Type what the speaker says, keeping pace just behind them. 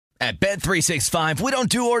At Bet365, we don't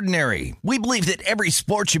do ordinary. We believe that every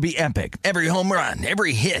sport should be epic. Every home run,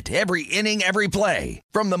 every hit, every inning, every play.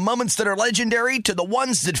 From the moments that are legendary to the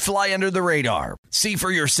ones that fly under the radar. See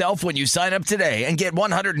for yourself when you sign up today and get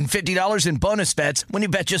 $150 in bonus bets when you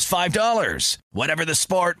bet just $5. Whatever the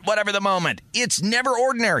sport, whatever the moment, it's never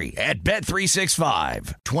ordinary at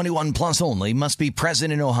Bet365. 21 plus only. Must be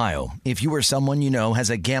present in Ohio. If you or someone you know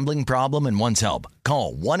has a gambling problem and wants help,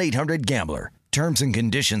 call 1-800-GAMBLER. Terms and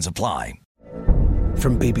conditions apply.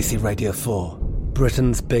 From BBC Radio 4,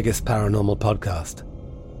 Britain's biggest paranormal podcast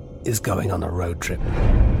is going on a road trip.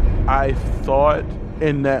 I thought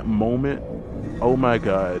in that moment, oh my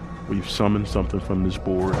God, we've summoned something from this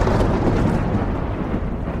board.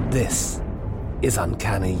 This is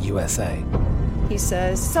Uncanny USA. He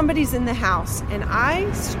says, somebody's in the house, and I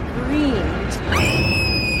screamed.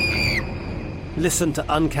 Listen to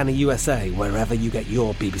Uncanny USA wherever you get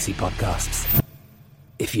your BBC podcasts,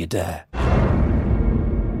 if you dare.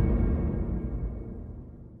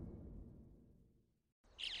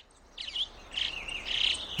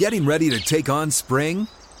 Getting ready to take on spring?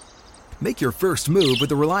 Make your first move with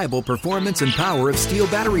the reliable performance and power of Steel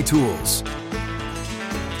battery tools.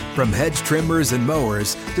 From hedge trimmers and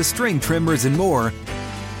mowers to string trimmers and more,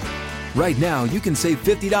 right now you can save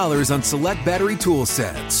 $50 on select battery tool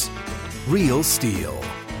sets. Real Steel.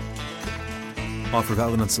 Offer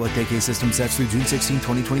valid on select AK system sets through June 16,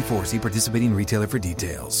 2024. See participating retailer for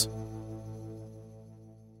details.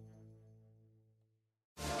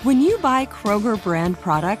 When you buy Kroger brand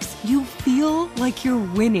products, you feel like you're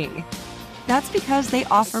winning. That's because they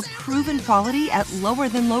offer proven quality at lower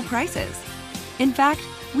than low prices. In fact,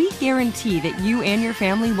 we guarantee that you and your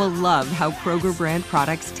family will love how Kroger brand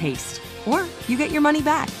products taste, or you get your money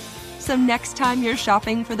back. So next time you're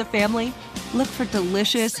shopping for the family, look for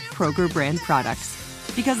delicious Kroger brand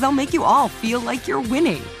products, because they'll make you all feel like you're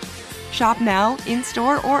winning. Shop now,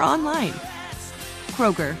 in-store, or online.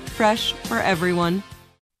 Kroger, fresh for everyone.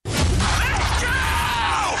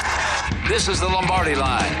 This is the Lombardi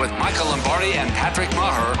Line with Michael Lombardi and Patrick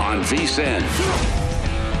Maher on VSiN.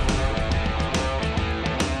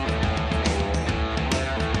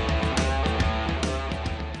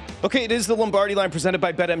 Okay, it is the Lombardi Line presented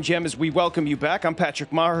by BetMGM as we welcome you back. I'm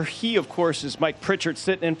Patrick Maher. He, of course, is Mike Pritchard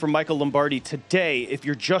sitting in for Michael Lombardi today. If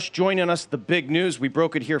you're just joining us, the big news, we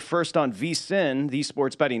broke it here first on VSiN, the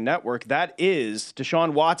Sports Betting Network. That is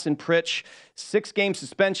Deshaun Watson, Pritch, 6-game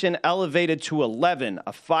suspension elevated to 11,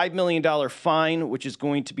 a $5 million fine, which is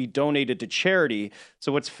going to be donated to charity.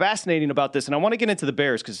 So what's fascinating about this, and I want to get into the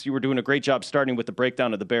Bears because you were doing a great job starting with the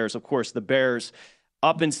breakdown of the Bears. Of course, the Bears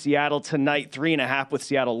up in Seattle tonight, 3.5 with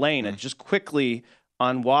Seattle Lane. And just quickly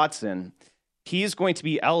on Watson, he is going to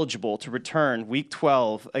be eligible to return Week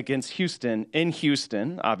 12 against Houston in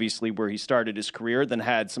Houston, obviously where he started his career, then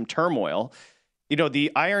had some turmoil. You know,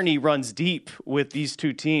 the irony runs deep with these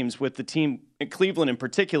two teams, with the team in Cleveland in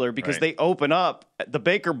particular, because they open up the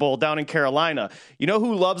Baker Bowl down in Carolina. You know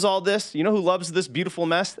who loves all this? You know who loves this beautiful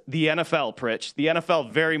mess? The NFL, Pritch. The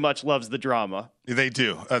NFL very much loves the drama. They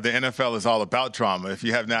do. The NFL is all about drama, if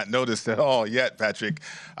you have not noticed at all yet, Patrick.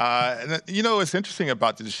 You know, it's interesting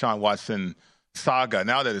about the Deshaun Watson saga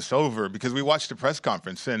now that it's over, because we watched the press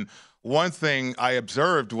conference, and one thing I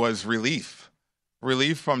observed was relief.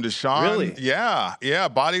 Relief from Deshaun. Really? Yeah.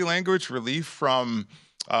 Body language, relief from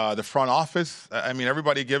the front office. I mean,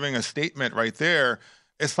 everybody giving a statement right there.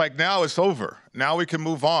 It's like, now it's over. Now we can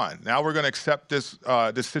move on. Now we're going to accept this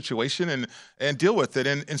situation and deal with it.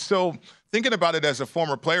 And so thinking about it as a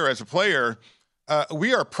former player,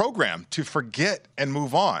 we are programmed to forget and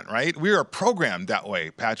move on, right? We are programmed that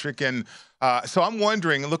way, Patrick. And so I'm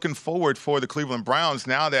wondering, looking forward for the Cleveland Browns,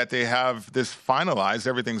 now that they have this finalized,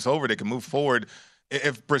 everything's over, they can move forward.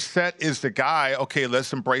 If Brissett is the guy, okay,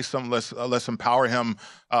 let's embrace him, let's empower him,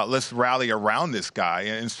 let's rally around this guy,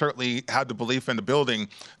 and certainly have the belief in the building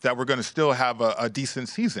that we're going to still have a decent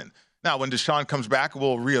season. Now, when Deshaun comes back,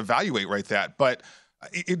 we'll reevaluate that. But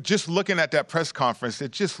just looking at that press conference,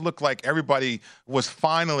 it just looked like everybody was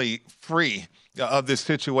finally free of this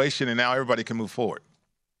situation, and now everybody can move forward.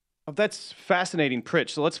 Oh, that's fascinating,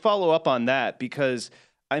 Pritch. So let's follow up on that, because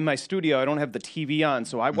in my studio, I don't have the TV on,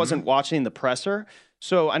 so I wasn't watching the presser.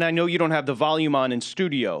 So, and I know you don't have the volume on in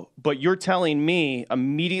studio, but you're telling me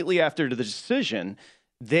immediately after the decision,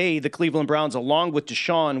 the Cleveland Browns, along with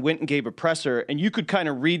Deshaun, went and gave a presser, and you could kind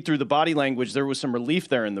of read through the body language. There was some relief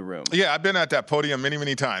there in the room. Yeah, I've been at that podium many,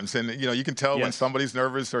 many times, and you can tell when somebody's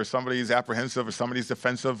nervous or somebody's apprehensive or somebody's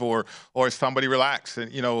defensive or somebody relaxed.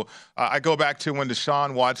 And I go back to when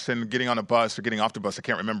Deshaun Watson getting on a bus or getting off the bus, I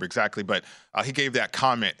can't remember exactly, but he gave that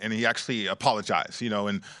comment and he actually apologized.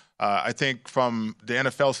 And I think from the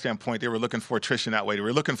NFL standpoint, they were looking for attrition that way. They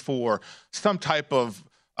were looking for some type of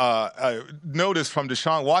notice from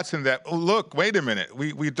Deshaun Watson that, look, wait a minute,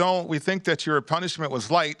 we think that your punishment was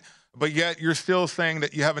light, but yet you're still saying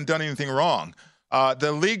that you haven't done anything wrong.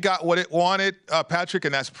 The league got what it wanted, Patrick,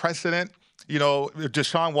 and that's precedent.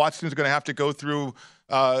 Deshaun Watson is going to have to go through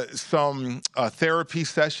some therapy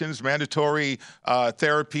sessions, mandatory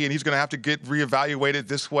therapy, and he's going to have to get reevaluated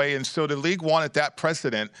this way. And so the league wanted that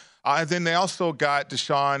precedent. And then they also got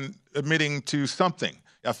Deshaun admitting to something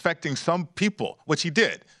affecting some people, which he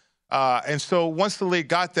did. And so once the league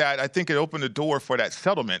got that, I think it opened the door for that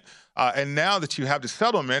settlement. And now that you have the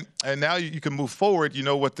settlement and now you can move forward, you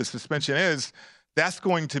know what the suspension is. That's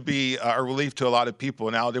going to be a relief to a lot of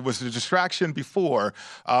people. Now, there was a distraction before,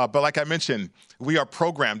 but like I mentioned, we are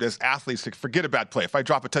programmed as athletes to forget a bad play. If I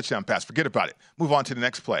drop a touchdown pass, forget about it. Move on to the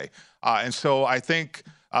next play. And so I think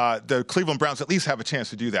the Cleveland Browns at least have a chance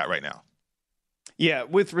to do that right now. Yeah,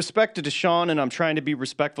 with respect to Deshaun, and I'm trying to be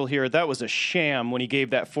respectful here, that was a sham when he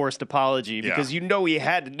gave that forced apology because he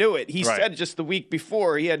had to do it. He said just the week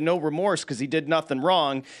before he had no remorse because he did nothing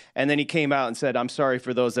wrong, and then he came out and said, I'm sorry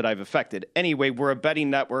for those that I've affected. Anyway, we're a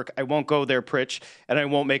betting network. I won't go there, Pritch, and I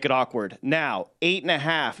won't make it awkward. Now,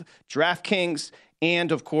 8.5, DraftKings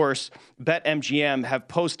and, of course, BetMGM have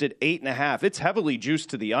posted 8.5. It's heavily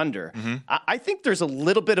juiced to the under. Mm-hmm. I think there's a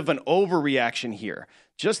little bit of an overreaction here.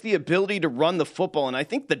 Just the ability to run the football, and I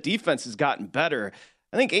think the defense has gotten better.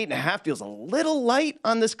 I think 8.5 feels a little light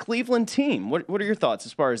on this Cleveland team. What are your thoughts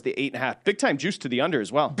as far as the 8.5? Big time juice to the under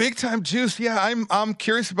as well. Big time juice. Yeah, I'm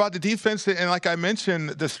curious about the defense, and like I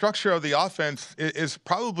mentioned, the structure of the offense is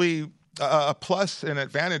probably a plus and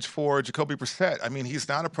advantage for Jacoby Brissett. I mean, he's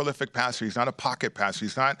not a prolific passer. He's not a pocket passer.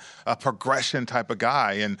 He's not a progression type of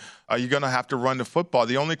guy, and you're going to have to run the football.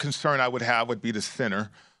 The only concern I would have would be the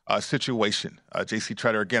center situation. J.C.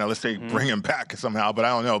 Tretter, again, let's say bring him back somehow, but I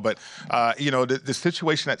don't know. But, the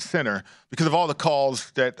situation at center, because of all the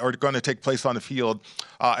calls that are going to take place on the field,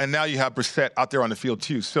 and now you have Brissett out there on the field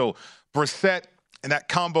too. So Brissett and that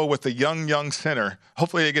combo with the young center,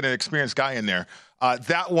 hopefully they get an experienced guy in there.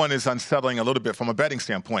 That one is unsettling a little bit from a betting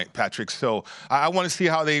standpoint, Patrick. So I want to see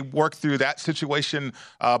how they work through that situation.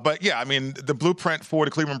 But, yeah, I mean, the blueprint for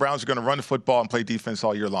the Cleveland Browns are going to run the football and play defense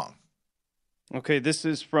all year long. Okay, this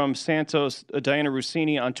is from Santos Diana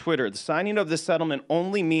Rossini on Twitter. The signing of this settlement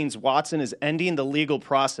only means Watson is ending the legal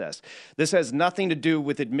process. This has nothing to do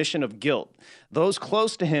with admission of guilt. Those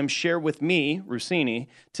close to him share with me, Rossini,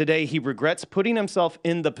 today he regrets putting himself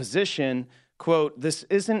in the position, quote, this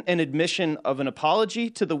isn't an admission of an apology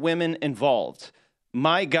to the women involved.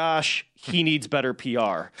 My gosh, he needs better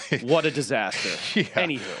PR. What a disaster.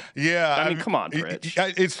 Anywho. Yeah. I mean, come on, Rich.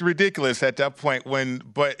 It's ridiculous at that point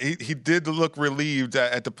but he did look relieved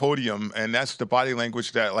at the podium, and that's the body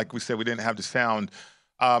language that, like we said, we didn't have the sound.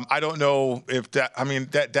 I don't know if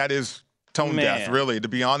that is tone deaf, really, to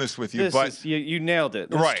be honest with you. You nailed it.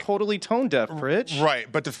 It's totally tone deaf, Rich. Right.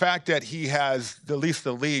 But the fact that he has, at least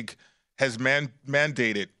the league, has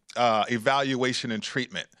mandated evaluation and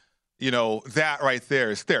treatment. That right there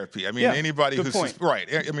is therapy. I mean, anybody who's right.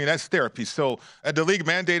 I mean, that's therapy. So the league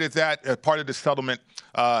mandated that as part of the settlement.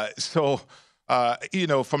 From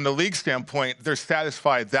the league standpoint, they're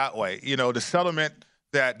satisfied that way. The settlement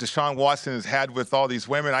that Deshaun Watson has had with all these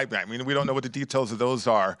women, I mean, we don't know what the details of those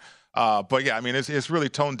are. But, yeah, I mean, it's really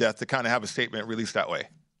tone deaf to kind of have a statement released that way.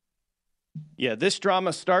 Yeah, this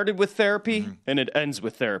drama started with therapy, and it ends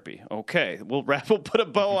with therapy. Okay, we'll put a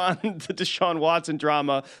bow on the Deshaun Watson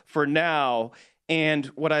drama for now. And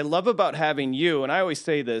what I love about having you, and I always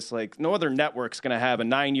say this, like no other network's going to have a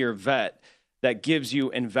 9-year vet that gives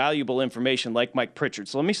you invaluable information like Mike Pritchard.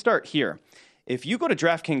 So let me start here. If you go to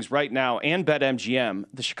DraftKings right now and BetMGM,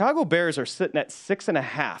 the Chicago Bears are sitting at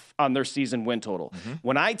 6.5 on their season win total.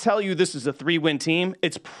 When I tell you this is a 3-win team,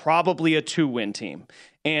 it's probably a 2-win team.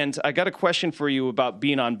 And I got a question for you about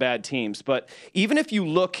being on bad teams. But even if you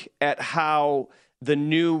look at how the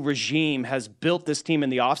new regime has built this team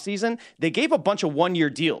in the offseason, they gave a bunch of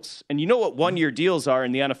 1-year deals. And you know what 1-year deals are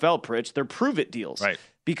in the NFL, Pritch? They're prove-it deals. Right.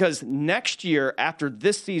 Because next year, after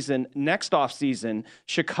this season, next offseason,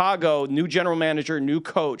 Chicago, new general manager, new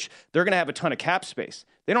coach, they're going to have a ton of cap space.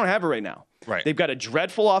 They don't have it right now. Right. They've got a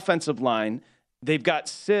dreadful offensive line. They've got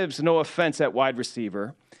Sibs, no offense, at wide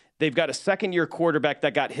receiver. They've got a second-year quarterback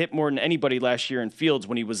that got hit more than anybody last year in Fields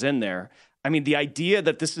when he was in there. I mean, the idea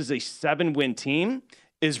that this is a 7-win team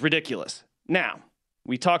is ridiculous. Now,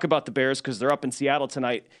 we talk about the Bears because they're up in Seattle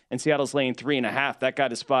tonight, and Seattle's laying 3.5. That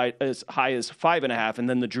got as high as 5.5, and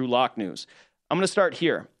then the Drew Lock news. I'm going to start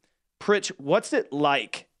here. Pritch, what's it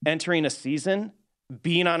like entering a season,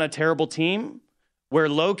 being on a terrible team, where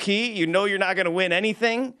low-key, you know you're not going to win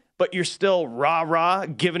anything, but you're still rah-rah,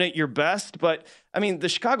 giving it your best. But, I mean, the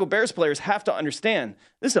Chicago Bears players have to understand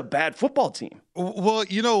this is a bad football team. Well,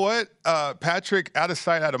 you know what, Patrick, out of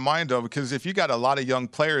sight, out of mind, though, because if you got a lot of young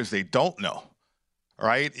players, they don't know,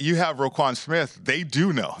 right? You have Roquan Smith. They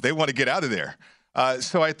do know. They want to get out of there.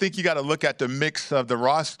 So I think you got to look at the mix of the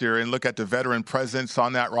roster and look at the veteran presence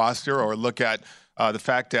on that roster, or look at the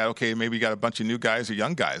fact that, okay, maybe you got a bunch of new guys or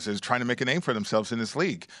young guys who's trying to make a name for themselves in this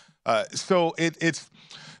league. So it's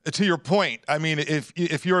to your point. I mean,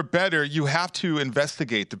 if you're better, you have to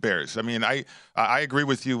investigate the Bears. I mean, I agree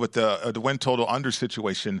with you with the win total under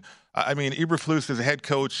situation. I mean, Eberflus as a head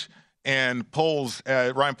coach and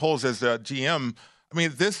Ryan Poles as a GM. I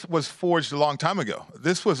mean, this was forged a long time ago.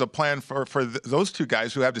 This was a plan for those two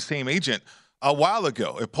guys who have the same agent a while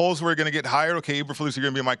ago. If Poles were going to get hired, okay, Eberflus, you're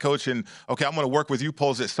going to be my coach, and okay, I'm going to work with you,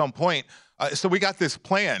 Poles, at some point. So we got this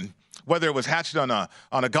plan, whether it was hatched on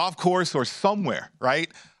a golf course or somewhere, right?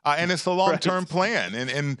 And it's a long-term plan.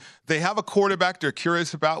 And they have a quarterback they're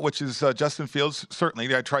curious about, which is Justin Fields. Certainly,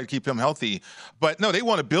 they try to keep him healthy. But, no, they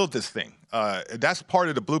want to build this thing. That's part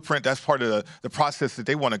of the blueprint. That's part of the process that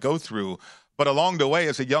they want to go through. But along the way,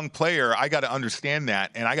 as a young player, I got to understand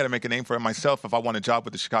that, and I got to make a name for myself if I want a job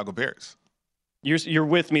with the Chicago Bears. You're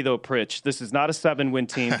with me, though, Pritch. This is not a 7-win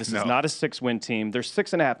team. This is not a 6-win team. They're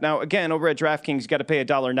 6.5. Now, again, over at DraftKings, you got to pay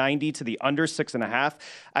 $1.90 to the under 6.5.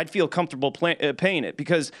 I'd feel comfortable paying it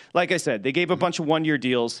because, like I said, they gave a bunch of one-year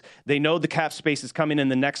deals. They know the cap space is coming in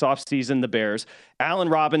the next offseason, the Bears. Allen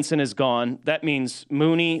Robinson is gone. That means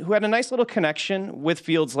Mooney, who had a nice little connection with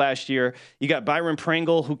Fields last year. You got Byron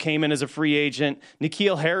Pringle, who came in as a free agent.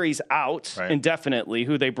 N'Keal Harry's out indefinitely,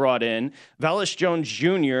 who they brought in. Velus Jones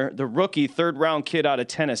Jr., the rookie, third-round kid out of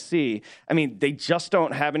Tennessee. I mean, they just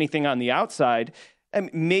don't have anything on the outside.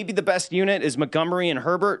 And maybe the best unit is Montgomery and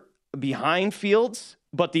Herbert behind Fields,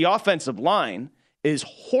 but the offensive line is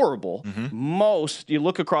horrible. Most, you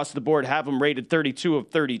look across the board, have them rated 32 of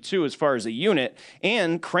 32 as far as a unit.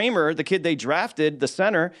 And Kramer, the kid they drafted, the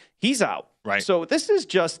center, he's out. Right. So this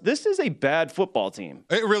is a bad football team.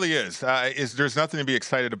 It really is. There's nothing to be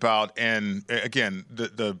excited about. And again,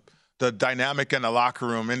 the dynamic in the locker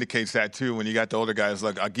room indicates that too. When you got the older guys,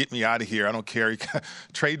 like, get me out of here. I don't care.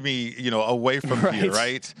 Trade me, away from here,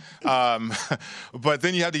 right? But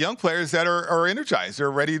then you have the young players that are energized. They're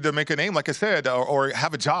ready to make a name, like I said, or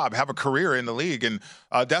have a job, have a career in the league. And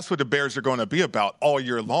that's what the Bears are going to be about all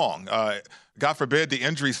year long. God forbid the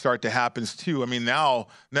injuries start to happen too. I mean, now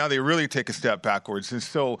they really take a step backwards. And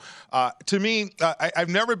so, to me, I've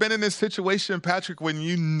never been in this situation, Patrick, when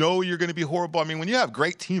you know you're going to be horrible. I mean, when you have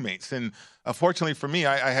great teammates, and fortunately for me,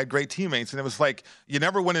 I had great teammates, and it was like you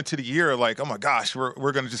never went into the year like, oh my gosh, we're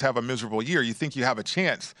going to just have a miserable year. You think you have a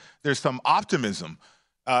chance. There's some optimism.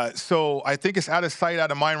 So I think it's out of sight,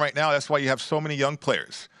 out of mind right now. That's why you have so many young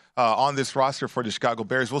players on this roster for the Chicago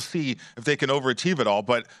Bears. We'll see if they can overachieve it all,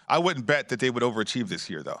 but I wouldn't bet that they would overachieve this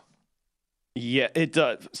year, though. Yeah, it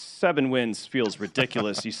does. 7 wins feels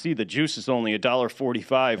ridiculous. You see the juice is only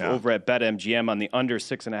 $1.45 over at BetMGM on the under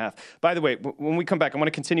 6.5. By the way, when we come back, I want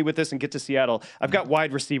to continue with this and get to Seattle. I've got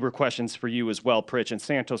wide receiver questions for you as well, Pritch, and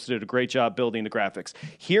Santos did a great job building the graphics.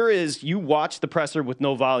 You watch the presser with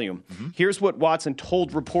no volume. Here's what Watson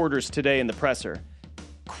told reporters today in the presser.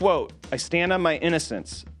 Quote, I stand on my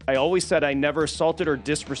innocence. I always said I never assaulted or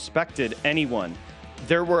disrespected anyone.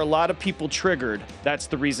 There were a lot of people triggered. That's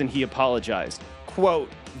the reason he apologized. Quote,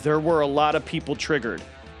 there were a lot of people triggered.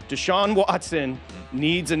 Deshaun Watson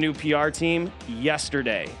needs a new PR team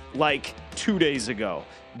yesterday, like 2 days ago.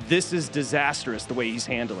 This is disastrous the way he's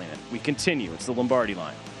handling it. We continue. It's the Lombardi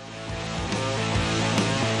Line.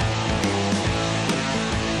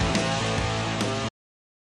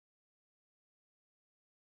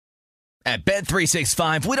 At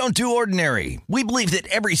Bet365, we don't do ordinary. We believe that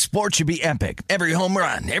every sport should be epic. Every home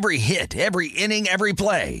run, every hit, every inning, every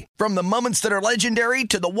play. From the moments that are legendary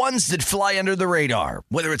to the ones that fly under the radar.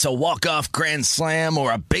 Whether it's a walk-off grand slam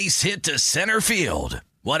or a base hit to center field.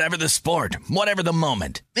 Whatever the sport, whatever the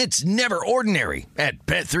moment. It's never ordinary at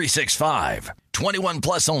Bet365. 21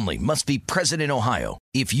 plus only. Must be present in Ohio.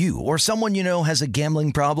 If you or someone you know has a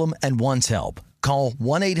gambling problem and wants help, call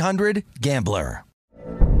 1-800-GAMBLER.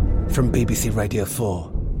 From BBC Radio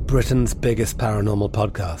 4, Britain's biggest paranormal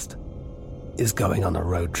podcast is going on a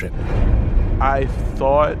road trip. I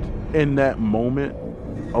thought in that moment,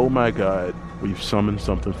 oh my God, we've summoned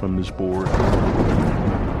something from this board.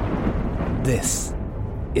 This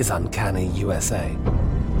is Uncanny USA.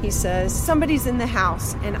 He says, somebody's in the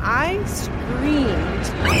house, and I screamed.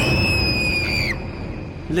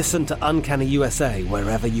 Listen to Uncanny USA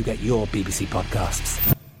wherever you get your BBC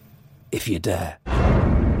podcasts, if you dare.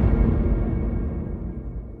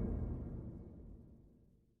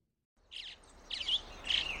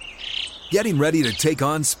 Getting ready to take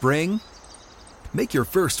on spring? Make your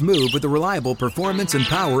first move with the reliable performance and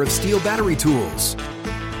power of Steel battery tools.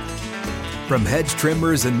 From hedge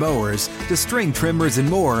trimmers and mowers to string trimmers and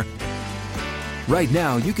more, right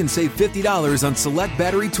now you can save $50 on select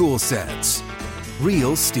battery tool sets.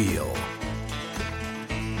 Real Steel.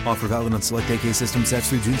 Offer valid on select AK system sets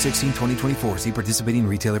through June 16, 2024. See participating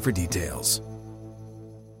retailer for details.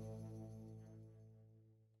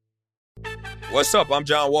 What's up? I'm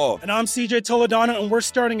John Wall. And I'm CJ Toledano, and we're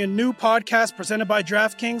starting a new podcast presented by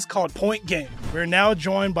DraftKings called Point Game. We're now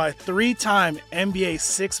joined by three-time NBA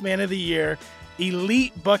Sixth Man of the Year,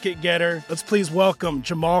 elite bucket getter. Let's please welcome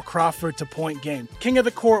Jamal Crawford to Point Game. King of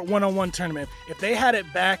the Court one-on-one tournament. If they had it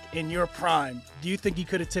back in your prime, do you think you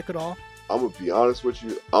could have took it all? I'm going to be honest with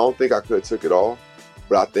you. I don't think I could have took it all,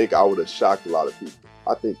 but I think I would have shocked a lot of people.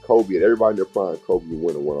 I think Kobe and everybody in their prime, Kobe would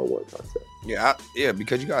win a one-on-one contest. Yeah,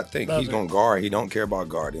 because you got to think, he's going to guard. He don't care about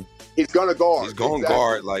guarding. He's going to guard. He's going to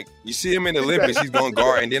guard. Like, you see him in the Olympics, he's going to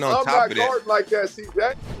guard. And then on top of that. I'm not like that, see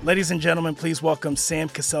that? Ladies and gentlemen, please welcome Sam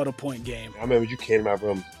Cassell to Point Game. I remember you came out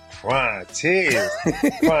from crying, tears,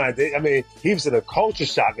 crying. I mean, he was in a culture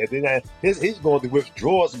shock. And then he's going through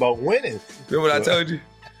withdrawals about winning. Remember what I told you?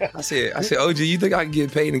 I said, OG, you think I can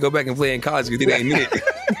get paid and go back and play in college because it ain't it?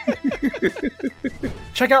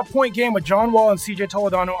 Check out Point Game with John Wall and CJ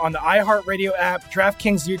Toledano on the iHeartRadio app,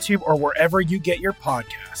 DraftKings YouTube, or wherever you get your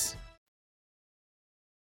podcasts.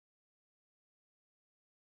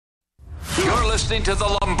 You're listening to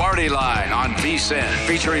The Lombardi Line on VSiN,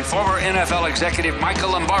 featuring former NFL executive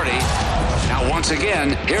Michael Lombardi. Now, once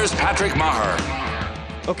again, here's Patrick Maher.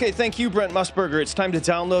 Okay, thank you, Brent Musburger. It's time to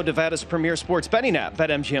download Nevada's premier sports betting app,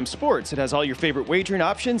 BetMGM Sports. It has all your favorite wagering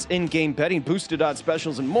options, in-game betting, boosted odds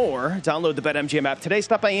specials, and more. Download the BetMGM app today.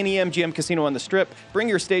 Stop by any MGM casino on the Strip. Bring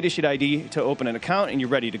your state-issued ID to open an account, and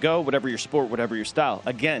you're ready to go, whatever your sport, whatever your style.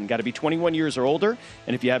 Again, got to be 21 years or older,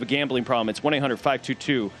 and if you have a gambling problem, it's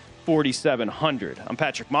 1-800-522-4700. I'm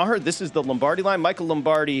Patrick Maher. This is the Lombardi Line. Michael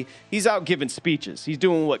Lombardi, he's out giving speeches. He's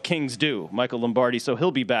doing what kings do, Michael Lombardi, so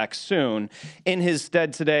he'll be back soon. In his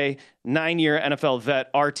stead today, 9-year NFL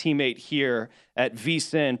vet, our teammate here at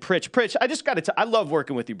VSiN, Pritch. I just got to I love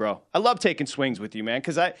working with you, bro. I love taking swings with you, man,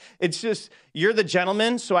 because it's just, you're the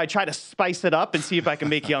gentleman, so I try to spice it up and see if I can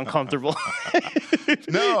make you uncomfortable.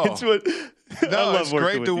 No. It's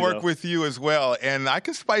great to work though. with you as well. And I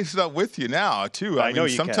can spice it up with you now, too. I mean,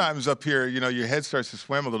 sometimes up here, your head starts to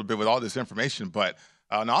swim a little bit with all this information, but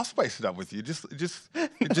no, I'll spice it up with you. Just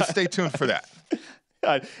stay tuned for that.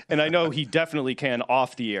 And I know he definitely can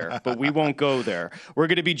off the air, but we won't go there. We're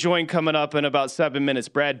going to be joined coming up in about 7 minutes.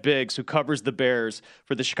 Brad Biggs, who covers the Bears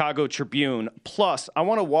for the Chicago Tribune. Plus, I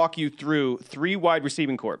want to walk you through 3 wide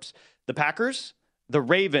receiving corps. The Packers, the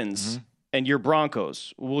Ravens, and your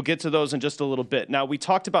Broncos. We'll get to those in just a little bit. Now, we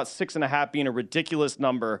talked about 6.5 being a ridiculous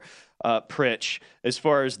number, Pritch, as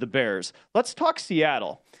far as the Bears. Let's talk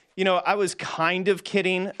Seattle. I was kind of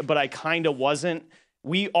kidding, but I kind of wasn't.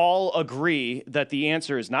 We all agree that the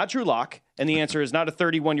answer is not Drew Lock, and the answer is not a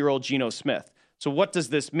 31-year-old Geno Smith. So what does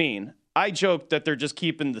this mean? I joked that they're just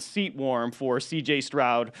keeping the seat warm for C.J.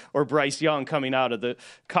 Stroud or Bryce Young coming out of the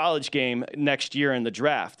college game next year in the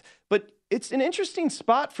draft. But it's an interesting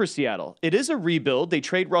spot for Seattle. It is a rebuild. They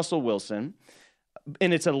trade Russell Wilson,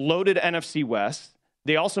 and it's a loaded NFC West.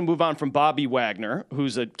 They also move on from Bobby Wagner,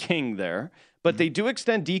 who's a king there. But they do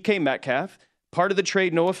extend DK Metcalf. Part of the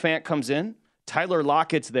trade, Noah Fant comes in. Tyler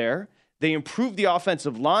Lockett's there. They improved the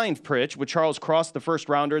offensive line, Pritch, with Charles Cross, the first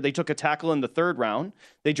rounder. They took a tackle in the 3rd round.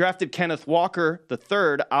 They drafted Kenneth Walker, the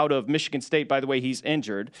 3rd, out of Michigan State. By the way, he's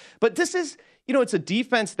injured. But this is, it's a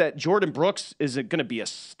defense that Jordan Brooks is going to be a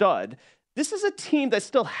stud. This is a team that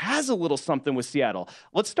still has a little something with Seattle.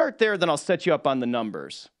 Let's start there, then I'll set you up on the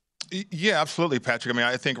numbers. Yeah, absolutely, Patrick. I mean,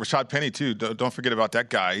 I think Rashad Penny, too. Don't forget about that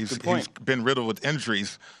guy. He's been riddled with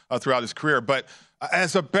injuries throughout his career. But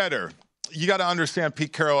as a bettor, you got to understand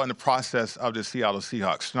Pete Carroll and the process of the Seattle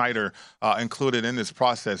Seahawks. Snyder included in this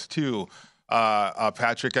process, too,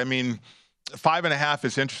 Patrick. I mean, 5.5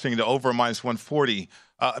 is interesting, the over -140,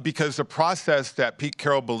 because the process that Pete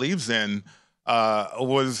Carroll believes in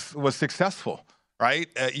was successful. Right?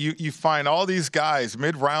 You find all these guys,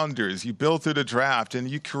 mid-rounders, you build through the draft, and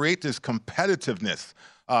you create this competitiveness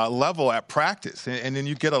level at practice, and then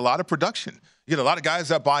you get a lot of production. You get a lot of guys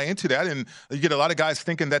that buy into that, and you get a lot of guys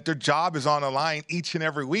thinking that their job is on the line each and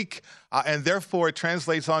every week, and therefore it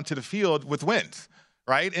translates onto the field with wins,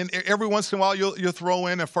 right? And every once in a while you'll throw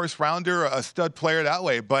in a first-rounder, a stud player that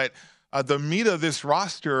way, but the meat of this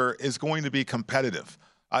roster is going to be competitive.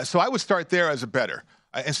 So I would start there as a bettor.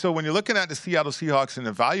 And so when you're looking at the Seattle Seahawks and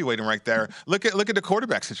evaluating right there, look at the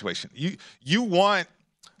quarterback situation. You want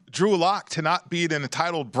Drew Lock to not be an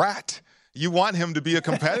entitled brat. You want him to be a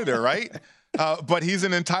competitor, right? But he's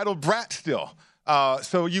an entitled brat still.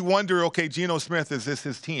 So you wonder, okay, Geno Smith, is this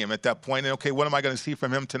his team at that point? And, okay, what am I going to see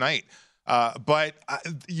from him tonight? But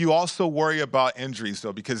you also worry about injuries,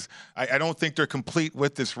 though, because I don't think they're complete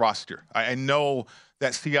with this roster. I know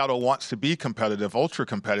that Seattle wants to be competitive, ultra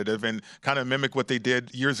competitive, and kind of mimic what they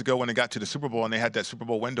did years ago when they got to the Super Bowl and they had that Super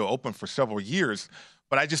Bowl window open for several years.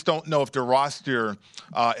 But I just don't know if the roster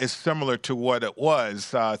is similar to what it was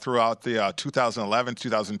throughout the 2011,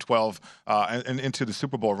 2012, and into the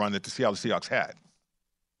Super Bowl run that the Seattle Seahawks had.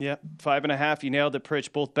 Yeah, 5.5. You nailed it,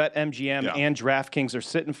 Pritch. Both BetMGM and DraftKings are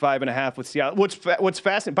sitting 5.5 with Seattle. What's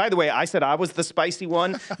fascinating, by the way, I said I was the spicy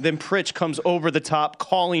one. Then Pritch comes over the top,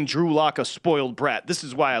 calling Drew Lock a spoiled brat. This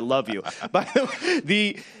is why I love you. By the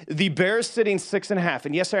way, the Bears sitting 6.5.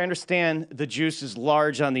 And yes, I understand the juice is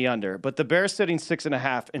large on the under, but the Bears sitting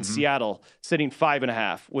 6.5 and Seattle sitting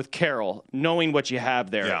 5.5 with Carroll, knowing what you have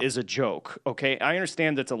there is a joke. Okay, I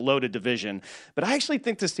understand that's a loaded division, but I actually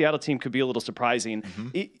think the Seattle team could be a little surprising.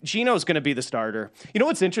 Geno's going to be the starter. You know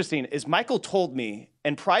what's interesting is Michael told me,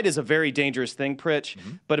 and pride is a very dangerous thing, Pritch,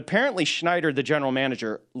 but apparently Schneider, the general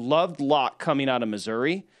manager, loved Locke coming out of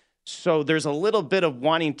Missouri. So there's a little bit of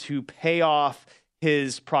wanting to pay off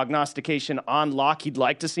his prognostication on Locke. He'd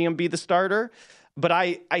like to see him be the starter. But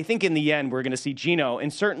I think in the end, we're going to see Geno,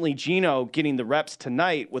 and certainly Geno getting the reps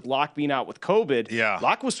tonight with Locke being out with COVID. Yeah.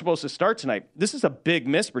 Locke was supposed to start tonight. This is a big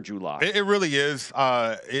miss for Drew Lock. It really is.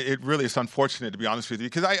 It really is unfortunate, to be honest with you,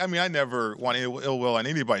 because I never want ill will on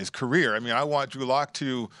anybody's career. I mean, I want Drew Lock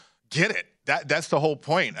to get it. That's the whole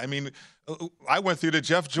point. I mean, I went through the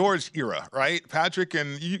Jeff George era, right, Patrick?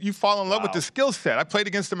 And you fall in love with the skill set. I played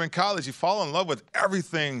against him in college. You fall in love with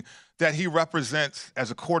everything that he represents as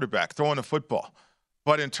a quarterback, throwing the football.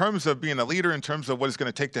 But in terms of being a leader, in terms of what it's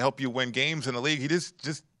going to take to help you win games in the league, he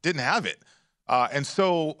just didn't have it. And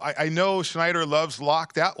so I know Schneider loves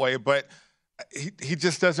Locke that way, but he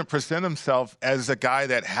just doesn't present himself as a guy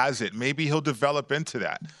that has it. Maybe he'll develop into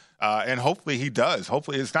that. And hopefully he does.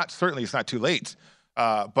 Hopefully it's not too late.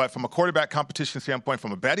 But from a quarterback competition standpoint,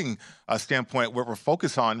 from a betting standpoint, what we're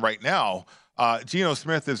focused on right now, Geno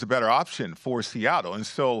Smith is a better option for Seattle. And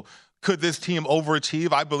so could this team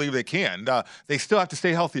overachieve? I believe they can. They still have to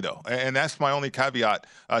stay healthy, though. And that's my only caveat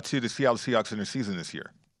to the Seattle Seahawks in their season this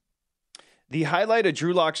year. The highlight of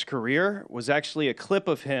Drew Lock's career was actually a clip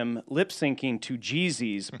of him lip-syncing to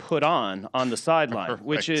Jeezy's Put On the sideline,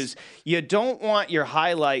 which is, you don't want your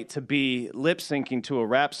highlight to be lip-syncing to a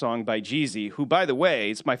rap song by Jeezy, who, by the way,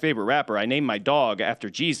 is my favorite rapper. I named my dog after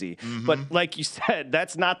Jeezy. But like you said,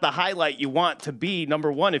 that's not the highlight you want to be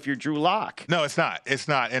number one if you're Drew Lock. No, it's not. It's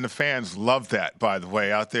not. And the fans love that, by the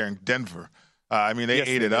way, out there in Denver. I mean, they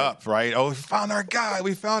ate it up, right? Oh, we found our guy.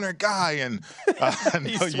 And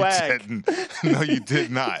no, you didn't. No, you did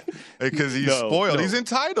not, because he's spoiled. No. He's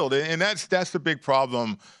entitled, and that's the big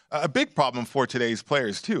problem. A big problem for today's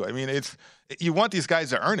players too. I mean, you want these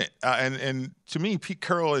guys to earn it, and to me, Pete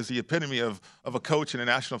Carroll is the epitome of a coach in the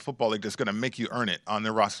National Football League that's going to make you earn it on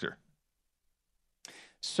their roster.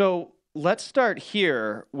 So let's start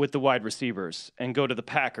here with the wide receivers and go to the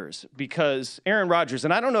Packers, because Aaron Rodgers,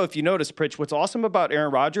 and I don't know if you noticed, Pritch, what's awesome about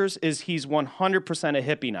Aaron Rodgers is he's 100% a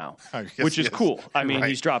hippie now, which is cool. I mean,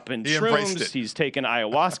 he's dropping shrooms, he's taking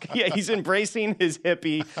ayahuasca. Yeah, he's embracing his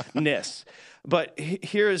hippie-ness. But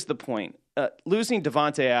here's the point. Losing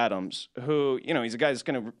Devontae Adams, who, he's a guy that's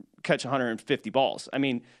going to catch 150 balls. I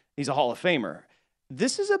mean, he's a Hall of Famer.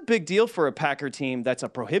 This is a big deal for a Packer team that's a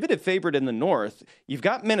prohibitive favorite in the North. You've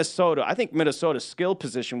got Minnesota. I think Minnesota's skill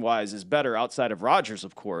position-wise is better outside of Rodgers,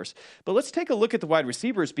 of course. But let's take a look at the wide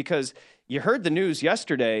receivers, because you heard the news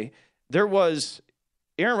yesterday. Aaron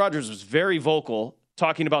Rodgers was very vocal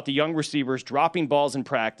talking about the young receivers dropping balls in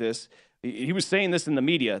practice. He was saying this in the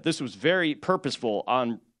media. This was very purposeful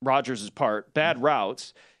on Rodgers' part. Bad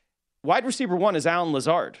routes. Wide receiver one is Allen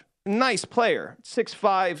Lazard. Nice player,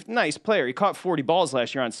 6'5", nice player. He caught 40 balls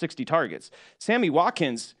last year on 60 targets. Sammy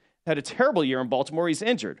Watkins had a terrible year in Baltimore. He's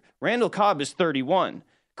injured. Randall Cobb is 31.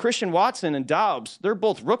 Christian Watson and Doubs, they're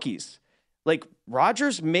both rookies. Like,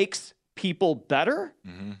 Rodgers makes people better,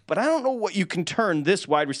 but I don't know what you can turn this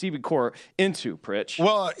wide receiving core into, Pritch.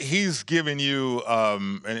 Well, he's giving you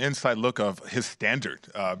an inside look of his standard.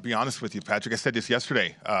 Be honest with you, Patrick. I said this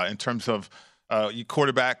yesterday in terms of you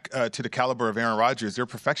quarterback to the caliber of Aaron Rodgers, they're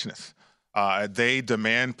perfectionists. They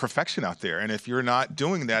demand perfection out there. And if you're not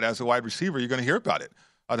doing that as a wide receiver, you're going to hear about it.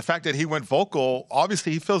 The fact that he went vocal,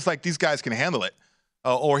 obviously he feels like these guys can handle it,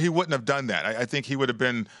 or he wouldn't have done that. I think he would have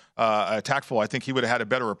been tactful. I think he would have had a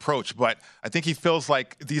better approach. But I think he feels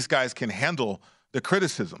like these guys can handle the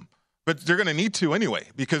criticism. but they're going to need to anyway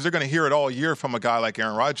because they're going to hear it all year from a guy like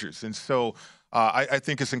Aaron Rodgers. And so I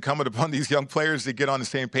think it's incumbent upon these young players to get on the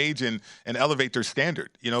same page and elevate their standard.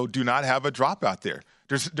 Do not have a dropout there.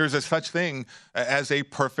 There's a such thing as a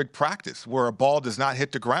perfect practice where a ball does not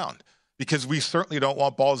hit the ground, because we certainly don't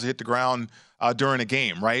want balls to hit the ground during a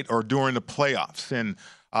game, right, or during the playoffs. And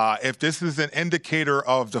if this is an indicator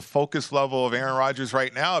of the focus level of Aaron Rodgers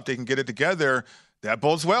right now, if they can get it together, that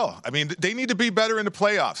bodes well. I mean, they need to be better in the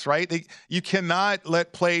playoffs, right? You cannot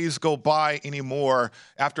let plays go by anymore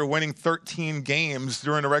after winning 13 games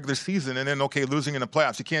during the regular season and then, losing in the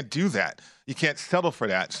playoffs. You can't do that. You can't settle for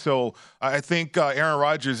that. So I think Aaron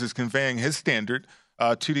Rodgers is conveying his standard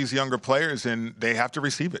to these younger players, and they have to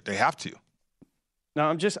receive it. They have to. No,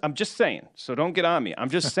 I'm just saying. So don't get on me. I'm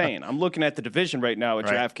just saying. I'm looking at the division right now at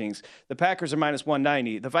DraftKings. The Packers are minus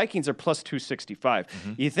 190. The Vikings are plus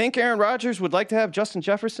 265. You think Aaron Rodgers would like to have Justin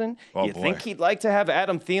Jefferson? You think he'd like to have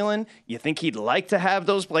Adam Thielen? You think he'd like to have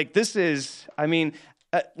those? This is,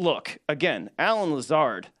 look, again, Alan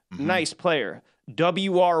Lazard, nice player.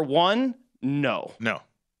 WR1, no. No.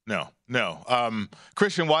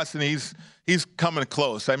 Christian Watson, he's coming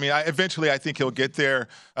close. Eventually I think he'll get there.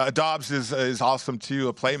 Dobbs is awesome too,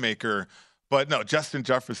 a playmaker. But no, Justin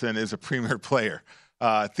Jefferson is a premier player.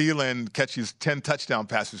 Thielen catches 10 touchdown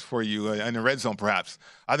passes for you in the red zone, perhaps.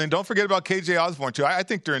 Then don't forget about KJ Osborne too. I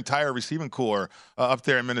think their entire receiving corps up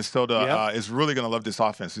there in Minnesota is really going to love this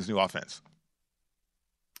offense, this new offense.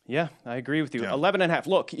 Yeah, I agree with you. 11.5.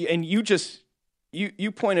 Look, and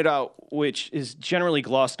you pointed out, which is generally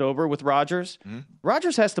glossed over with Rodgers.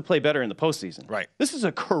 Rodgers has to play better in the postseason. Right. This is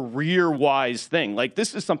a career-wise thing.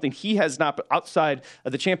 This is something he has not, outside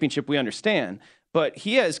of the championship, we understand. But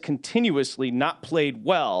he has continuously not played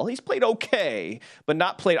well. He's played okay, but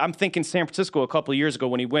not played. I'm thinking San Francisco a couple of years ago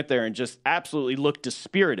when he went there and just absolutely looked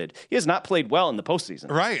dispirited. He has not played well in the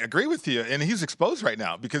postseason. Right, agree with you. And he's exposed right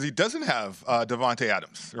now because he doesn't have Davante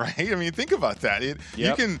Adams, right? Think about that.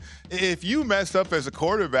 You can, if you mess up as a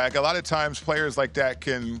quarterback, a lot of times players like that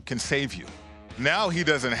can save you. Now he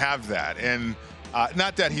doesn't have that. And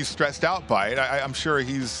not that he's stressed out by it. I'm sure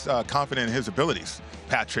he's confident in his abilities,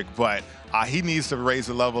 Patrick, but he needs to raise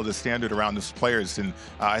the level of the standard around his players, and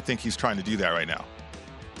I think he's trying to do that right now.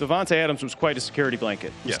 Davante Adams was quite a security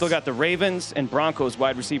blanket. We still got the Ravens and Broncos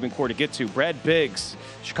wide receiving core to get to. Brad Biggs,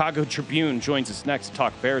 Chicago Tribune, joins us next to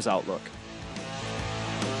talk Bears outlook.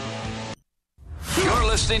 You're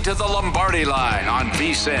listening to the Lombardi Line on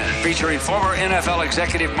VSiN, featuring former NFL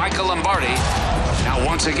executive Michael Lombardi. Now,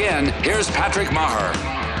 once again, here's Patrick Maher.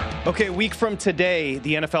 Okay, a week from today,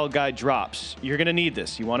 the NFL guide drops. You're going to need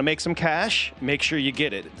this. You want to make some cash? Make sure you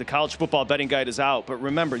get it. The college football betting guide is out. But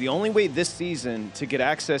remember, the only way this season to get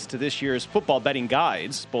access to this year's football betting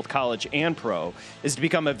guides, both college and pro, is to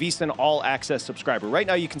become a VSiN All-Access subscriber. Right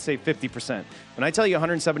now, you can save 50%. When I tell you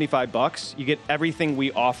 $175, you get everything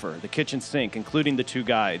we offer, the kitchen sink, including the 2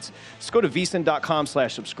 guides. Just go to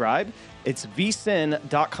vsin.com/subscribe. It's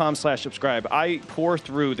vsin.com/subscribe. I pour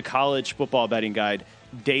through the college football betting guide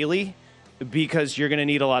daily because you're going to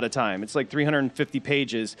need a lot of time. It's like 350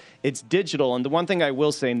 pages. It's digital. And the one thing I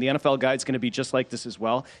will say, and the NFL guide's going to be just like this as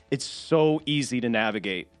well, it's so easy to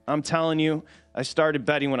navigate. I'm telling you, I started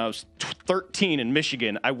betting when I was 13 in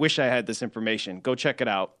Michigan. I wish I had this information. Go check it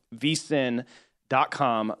out.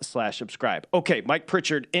 vsin.com/subscribe. Okay, Mike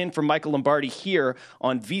Pritchard in for Michael Lombardi here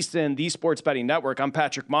on VSiN, the Sports Betting Network. I'm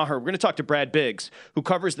Patrick Maher. We're going to talk to Brad Biggs, who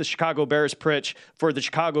covers the Chicago Bears, Pritch, for the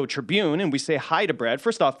Chicago Tribune, and we say hi to Brad.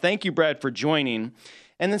 First off, thank you, Brad, for joining.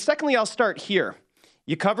 And then secondly, I'll start here.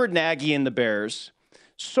 You covered Nagy and the Bears.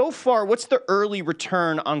 So far, what's the early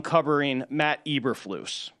return on covering Matt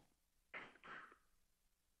Eberflus?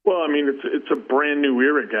 Well, it's a brand new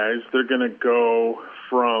era, guys. They're going to go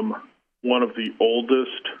from one of the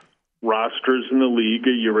oldest rosters in the league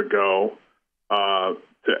a year ago.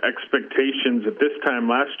 The expectations at this time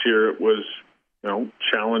last year, it was,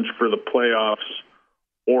 challenge for the playoffs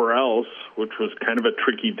or else, which was kind of a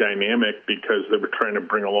tricky dynamic because they were trying to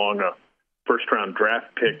bring along a first-round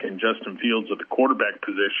draft pick in Justin Fields at the quarterback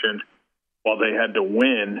position while they had to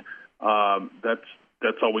win.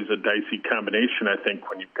 That's always a dicey combination, I think,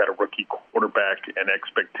 when you've got a rookie quarterback and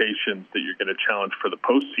expectations that you're going to challenge for the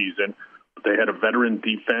postseason. But they had a veteran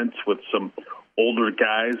defense with some older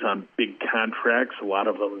guys on big contracts, a lot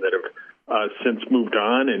of them that have since moved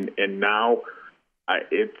on, and now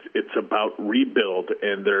it's about rebuild,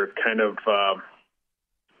 and they're kind of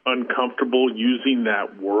uncomfortable using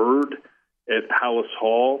that word at Hallis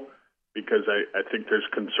Hall because I think there's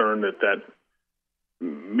concern that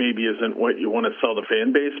maybe isn't what you want to sell the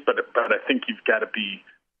fan base, but I think you've got to be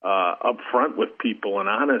up front with people and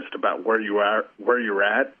honest about where you're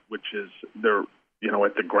at, which is they're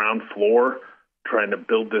at the ground floor trying to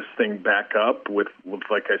build this thing back up with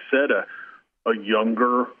like I said, a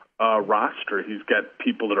younger roster. He's got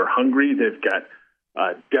people that are hungry. They've got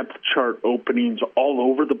depth chart openings all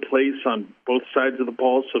over the place on both sides of the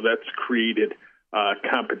ball, so that's created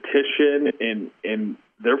competition, and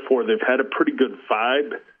therefore they've had a pretty good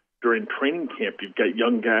vibe during training camp. You've got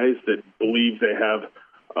young guys that believe they have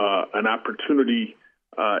an opportunity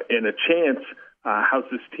and a chance. How's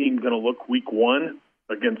this team going to look week one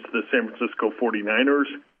against the San Francisco 49ers?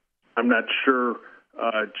 I'm not sure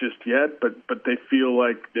just yet, but they feel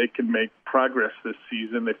like they can make progress this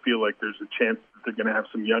season. They feel like there's a chance that they're going to have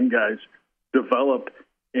some young guys develop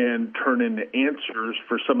and turn into answers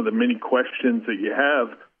for some of the many questions that you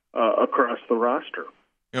have across the roster.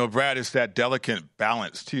 Brad, it's that delicate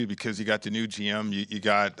balance, too, because you got the new GM, you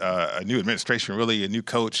got a new administration, really, a new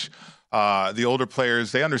coach. The older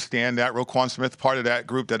players, they understand that. Roquan Smith, part of that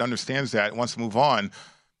group that understands that, wants to move on.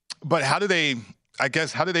 But how do they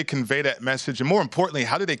convey that message? And more importantly,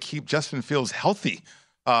 how do they keep Justin Fields healthy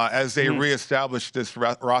as they reestablish this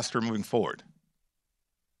roster moving forward?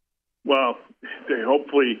 Well, they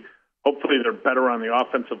hopefully they're better on the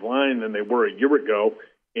offensive line than they were a year ago,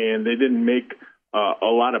 and they didn't make a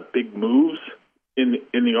lot of big moves in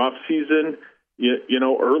the off season.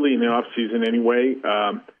 Early in the off season anyway.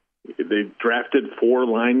 They drafted 4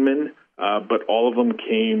 linemen, but all of them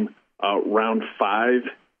came round 5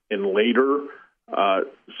 and later.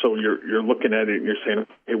 So you're looking at it and you're saying,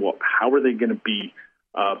 hey, well, how are they going to be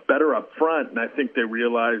better up front? And I think they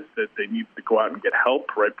realized that they needed to go out and get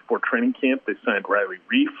help right before training camp. They signed Riley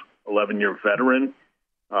Reif, 11-year veteran,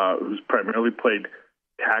 who's primarily played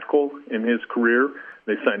tackle in his career.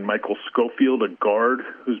 They signed Michael Schofield, a guard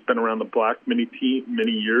who's been around the block many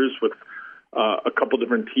years with a couple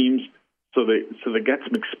different teams. So they got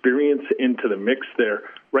some experience into the mix there.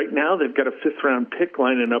 Right now, they've got a 5th-round pick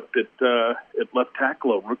lining up at left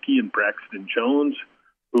tackle, a rookie in Braxton Jones,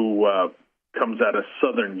 who comes out of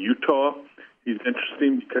Southern Utah. He's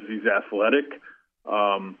interesting because he's athletic.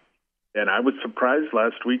 And I was surprised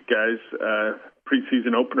last week, guys,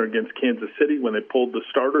 preseason opener against Kansas City, when they pulled the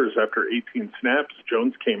starters after 18 snaps,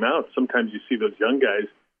 Jones came out. Sometimes you see those young guys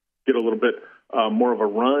get a little bit more of a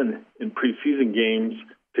run in preseason games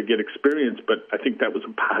to get experience, but I think that was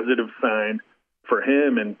a positive sign for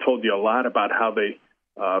him and told you a lot about how they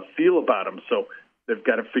feel about him. So they've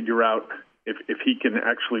got to figure out if he can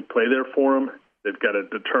actually play there for them. They've got to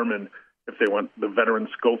determine if they want the veteran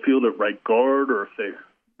Schofield at right guard or if they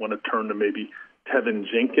want to turn to maybe Tevin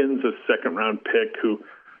Jenkins, a 2nd-round pick who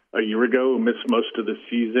a year ago missed most of the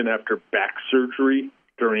season after back surgery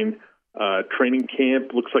during training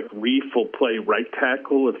camp. Looks like Reif will play right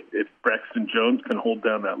tackle if Braxton Jones can hold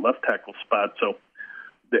down that left tackle spot. So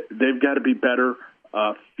they've got to be better.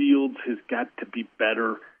 Fields has got to be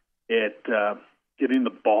better at getting the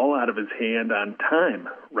ball out of his hand on time,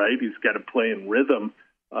 right? He's got to play in rhythm.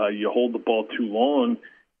 You hold the ball too long,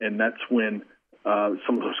 and that's when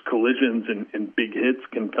some of those collisions and big hits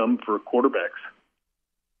can come for quarterbacks.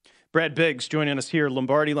 Brad Biggs joining us here.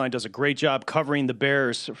 Lombardi Line does a great job covering the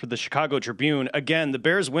Bears for the Chicago Tribune. Again, the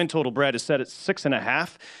Bears win total, Brad, is set at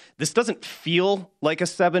 6.5. This doesn't feel like a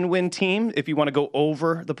 7-win team if you want to go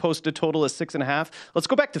over the posted total of 6.5. Let's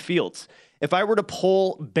go back to Fields. If I were to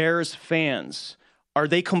poll Bears fans, are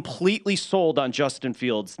they completely sold on Justin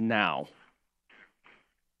Fields now?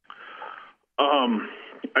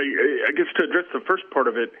 I guess to address the first part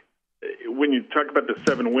of it, when you talk about the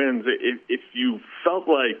 7 wins, if you felt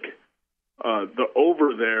like the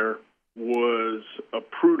over there was a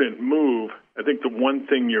prudent move, I think the one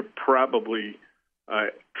thing you're probably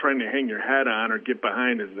trying to hang your hat on or get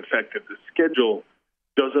behind is the fact that the schedule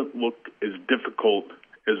doesn't look as difficult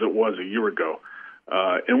as it was a year ago.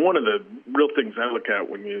 And one of the real things I look at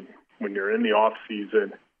when you're in the off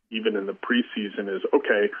season, even in the preseason, is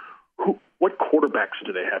okay, what quarterbacks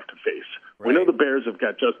do they have to face? Right. We know the Bears have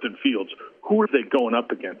got Justin Fields. Who are they going up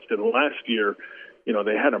against? And last year,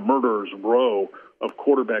 they had a murderer's row of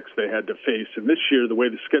quarterbacks they had to face. And this year, the way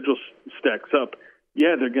the schedule stacks up,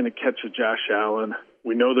 yeah, they're going to catch a Josh Allen.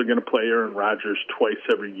 We know they're going to play Aaron Rodgers twice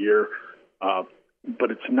every year. But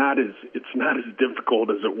it's not as difficult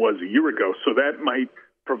as it was a year ago. So that might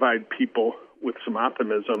provide people with some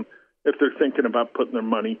optimism if they're thinking about putting their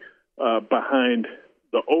money behind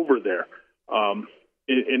the over there.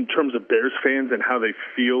 In terms of Bears fans and how they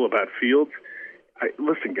feel about Fields,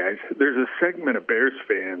 listen, guys, there's a segment of Bears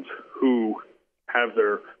fans who have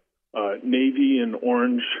their navy and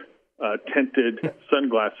orange tinted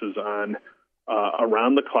sunglasses on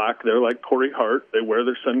around the clock. They're like Corey Hart. They wear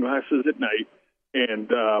their sunglasses at night, and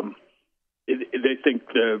they think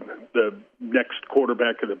the next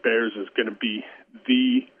quarterback of the Bears is going to be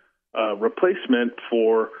the replacement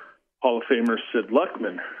for Hall of Famer Sid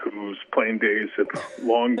Luckman, whose playing days have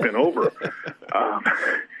long been over.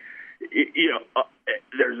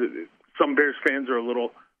 There's some Bears fans are a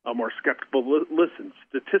little more skeptical. Listen,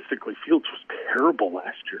 statistically, Fields was terrible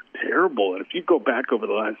last year, terrible. And if you go back over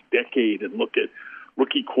the last decade and look at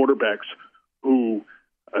rookie quarterbacks who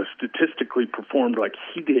statistically performed like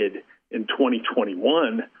he did in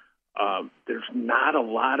 2021, there's not a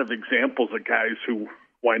lot of examples of guys who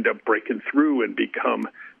wind up breaking through and become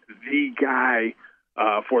the guy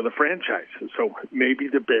for the franchise. So maybe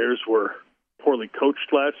the Bears were poorly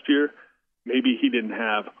coached last year. Maybe he didn't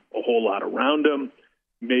have a whole lot around him.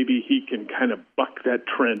 Maybe he can kind of buck that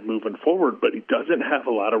trend moving forward, but he doesn't have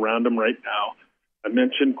a lot around him right now. I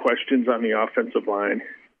mentioned questions on the offensive line.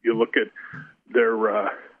 You look at their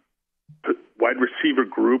wide receiver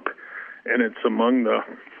group, and it's among the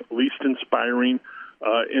least inspiring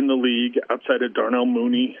in the league outside of Darnell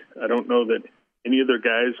Mooney. I don't know that any of their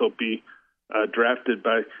guys will be drafted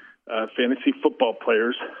by fantasy football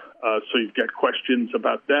players, so you've got questions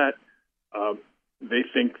about that. They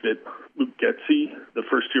think that Luke Getsy, the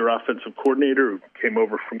first-year offensive coordinator who came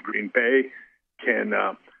over from Green Bay, can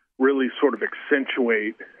really sort of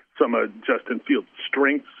accentuate some of Justin Fields'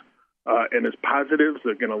 strengths and his positives.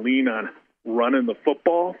 They're going to lean on running the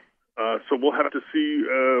football. So we'll have to see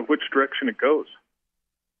which direction it goes.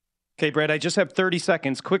 Okay, Brad, I just have 30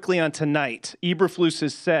 seconds. Quickly on tonight, Eberflus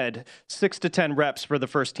has said 6 to 10 reps for the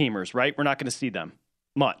first teamers, right? We're not going to see them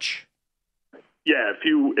much. Yeah, if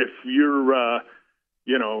you're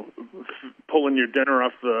pulling your dinner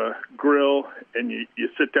off the grill and you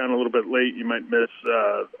sit down a little bit late, you might miss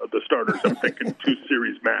the starters. I'm thinking 2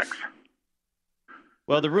 series max.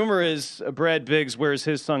 Well, the rumor is Brad Biggs wears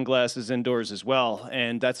his sunglasses indoors as well,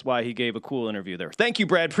 and that's why he gave a cool interview there. Thank you,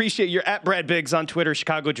 Brad. Appreciate you. At Brad Biggs on Twitter,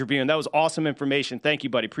 Chicago Tribune. That was awesome information. Thank you,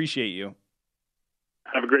 buddy. Appreciate you.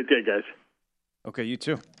 Have a great day, guys. Okay, you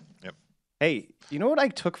too. Yep. Hey, you know what I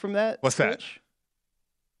took from that? What's that?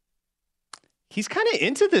 He's kind of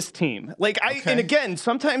into this team. And again,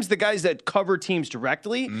 sometimes the guys that cover teams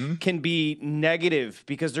directly can be negative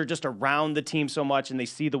because they're just around the team so much and they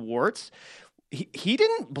see the warts. He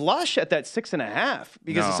didn't blush at that 6.5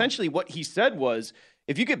 because essentially what he said was,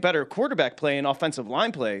 if you get better quarterback play and offensive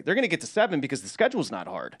line play, they're going to get to 7 because the schedule's not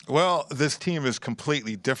hard. Well, this team is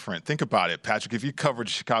completely different. Think about it, Patrick. If you covered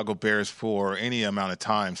Chicago Bears for any amount of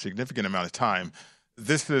time, significant amount of time,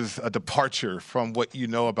 this is a departure from what you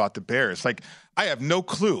know about the Bears. Like, I have no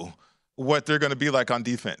clue what they're going to be like on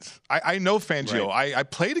defense. I know Fangio. Right. I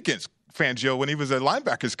played against Fangio when he was a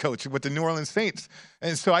linebackers coach with the New Orleans Saints.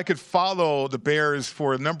 And so I could follow the Bears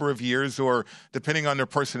for a number of years, or depending on their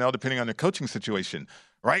personnel, depending on their coaching situation.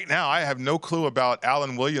 Right now, I have no clue about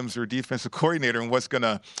Alan Williams, their defensive coordinator, and what's going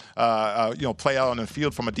to play out on the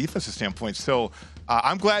field from a defensive standpoint. So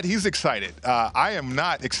I'm glad he's excited. I am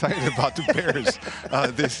not excited about the Bears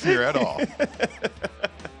this year at all.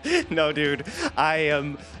 No, dude. I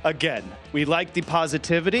am, again, we like the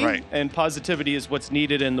positivity, and positivity is what's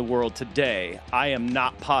needed in the world today. I am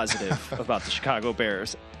not positive about the Chicago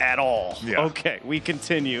Bears at all. Yeah. Okay, we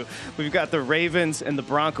continue. We've got the Ravens and the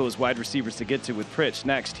Broncos wide receivers to get to with Pritch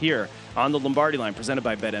next here on the Lombardi Line, presented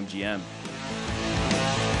by BetMGM.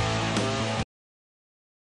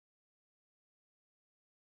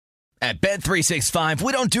 At Bet365,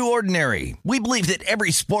 we don't do ordinary. We believe that every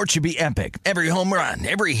sport should be epic. Every home run,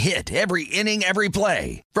 every hit, every inning, every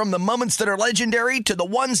play. From the moments that are legendary to the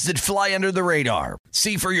ones that fly under the radar.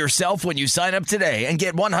 See for yourself when you sign up today and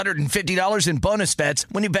get $150 in bonus bets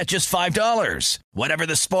when you bet just $5. Whatever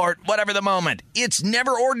the sport, whatever the moment, it's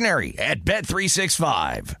never ordinary at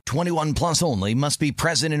Bet365. 21 plus only. Must be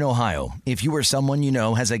present in Ohio. If you or someone you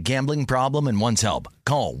know has a gambling problem and wants help,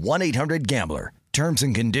 call 1-800-GAMBLER. Terms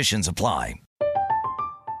and conditions apply.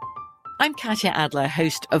 I'm Katya Adler,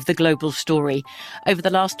 host of The Global Story. Over the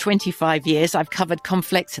last 25 years, I've covered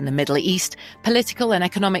conflicts in the Middle East, political and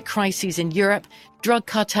economic crises in Europe, drug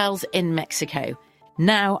cartels in Mexico.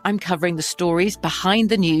 Now I'm covering the stories behind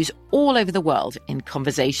the news all over the world in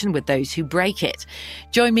conversation with those who break it.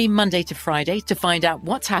 Join me Monday to Friday to find out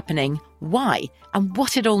what's happening, why, and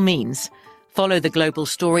what it all means. Follow The Global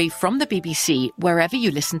Story from the BBC wherever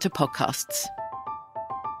you listen to podcasts.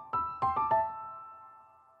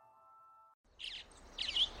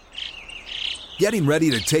 Getting ready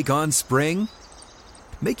to take on spring?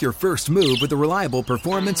 Make your first move with the reliable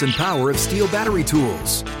performance and power of Steel battery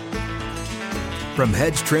tools. From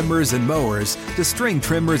hedge trimmers and mowers to string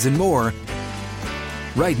trimmers and more,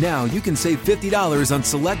 Right now, you can save $50 on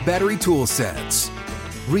select battery tool sets.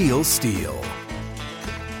 Real STIHL.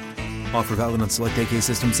 Offer valid on select AK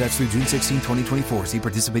system sets through June 16, 2024. See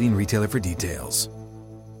participating retailer for details.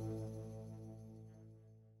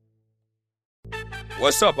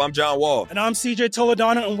 What's up? I'm John Wall. And I'm CJ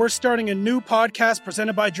Toledano, and we're starting a new podcast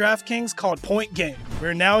presented by DraftKings called Point Game.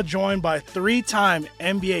 We're now joined by three-time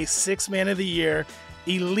NBA Sixth Man of the Year,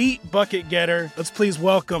 elite bucket getter. Let's please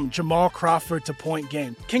welcome Jamal Crawford to Point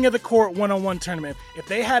Game. King of the Court one-on-one tournament. If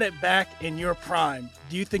they had it back in your prime,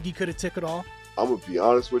 do you think you could have took it all? I'm going to be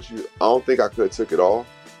honest with you. I don't think I could have took it all,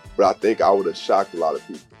 but I think I would have shocked a lot of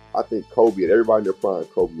people. I think Kobe and everybody in their prime,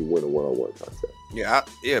 Kobe would win a one-on-one contest.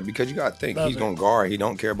 Yeah, because you got to think, he's going to guard. He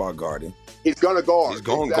don't care about guarding. He's going to guard. He's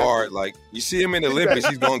going to guard. Like, you see him in the Olympics,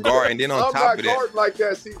 he's going to guard. And then on top of that. Like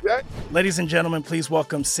that, see that? Ladies and gentlemen, please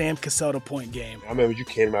welcome Sam Cassell to Point Game. I remember you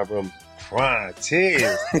came out from crying,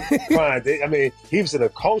 tears, crying. I mean, he was in a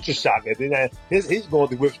culture shock. And then he's going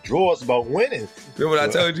through withdrawals about winning. Remember what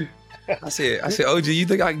I told you? I said, OG, you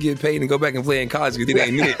think I can get paid and go back and play in college because it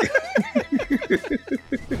ain't it?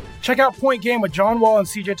 Check out Point Game with John Wall and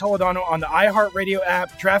CJ Toledano on the iHeartRadio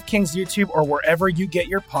app, DraftKings YouTube, or wherever you get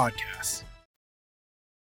your podcasts.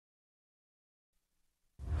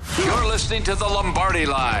 You're listening to The Lombardi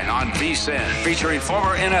Line on VSiN, featuring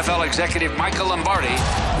former NFL executive Michael Lombardi.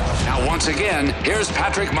 Now, once again, here's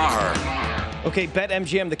Patrick Maher. Okay,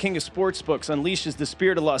 BetMGM, the king of sportsbooks, unleashes the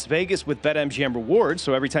spirit of Las Vegas with BetMGM rewards.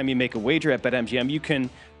 So every time you make a wager at BetMGM, you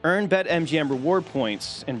can earn BetMGM reward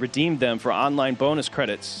points and redeem them for online bonus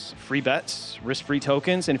credits, free bets, risk-free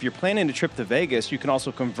tokens. And if you're planning a trip to Vegas, you can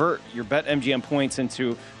also convert your BetMGM points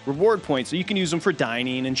into reward points. So you can use them for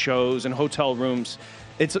dining and shows and hotel rooms.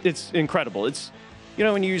 It's incredible. It's, you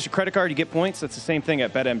know, when you use your credit card, you get points. That's the same thing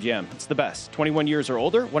at BetMGM. It's the best. 21 years or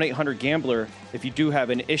older, 1-800-GAMBLER. If you do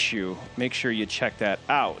have an issue, make sure you check that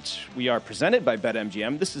out. We are presented by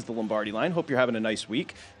BetMGM. This is the Lombardi Line. Hope you're having a nice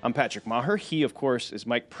week. I'm Patrick Maher. He, of course, is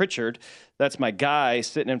Mike Pritchard. That's my guy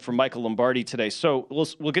sitting in for Michael Lombardi today. So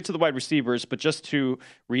we'll get to the wide receivers, but just to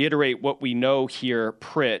reiterate what we know here,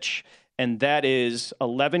 Pritch, and that is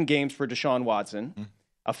 11 games for Deshaun Watson,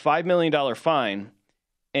 a $5 million fine.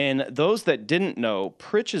 And those that didn't know,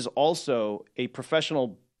 Pritch is also a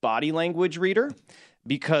professional body language reader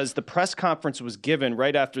because the press conference was given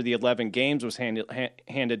right after the 11 games was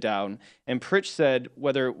handed down. And Pritch said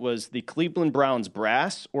whether it was the Cleveland Browns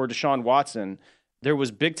brass or Deshaun Watson, there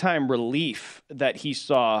was big-time relief that he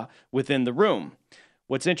saw within the room.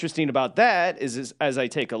 What's interesting about that is as I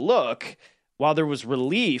take a look, while there was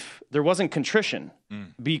relief, there wasn't contrition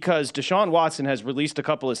because Deshaun Watson has released a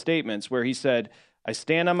couple of statements where he said, I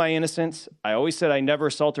stand on my innocence. I always said I never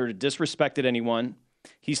assaulted or disrespected anyone.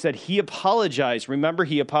 He said he apologized. Remember,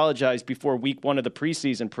 he apologized before week 1 of the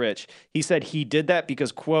preseason, Pritch. He said he did that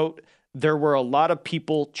because, quote, there were a lot of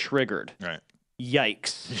people triggered. Right.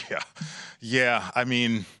 Yikes. Yeah. I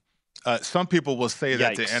mean, some people will say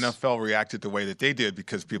that the Yikes. NFL reacted the way that they did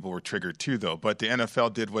because people were triggered too, though. But the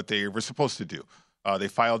NFL did what they were supposed to do. They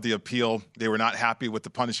filed the appeal. They were not happy with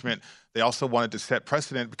the punishment. They also wanted to set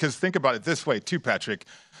precedent because think about it this way too, Patrick.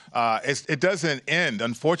 It doesn't end,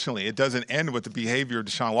 unfortunately, it doesn't end with the behavior of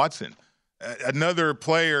Deshaun Watson. Another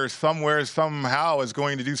player somewhere, somehow is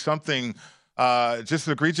going to do something just as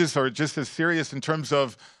egregious or just as serious in terms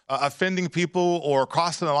of offending people or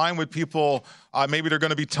crossing the line with people. Maybe they're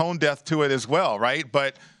going to be tone deaf to it as well, right?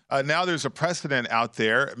 But now there's a precedent out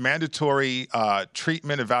there, mandatory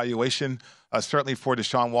treatment evaluation. Certainly for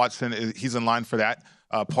Deshaun Watson, he's in line for that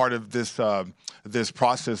part of this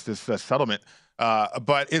process, this settlement.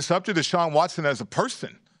 But it's up to Deshaun Watson as a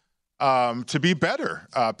person to be better,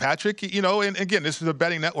 Patrick. You know, and again, this is a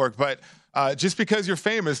betting network, but just because you're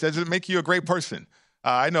famous doesn't make you a great person.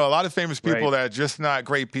 I know a lot of famous people that are just not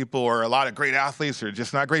great people, or a lot of great athletes are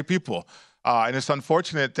just not great people. And it's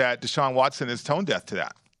unfortunate that Deshaun Watson is tone deaf to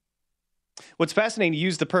that. What's fascinating, you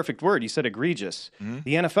used the perfect word. You said egregious.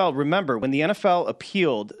 The NFL, remember, when the NFL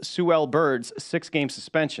appealed Sue L. Bird's 6-game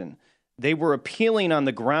suspension, they were appealing on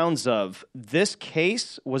the grounds of this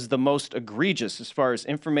case was the most egregious as far as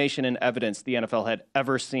information and evidence the NFL had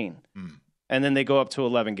ever seen. And then they go up to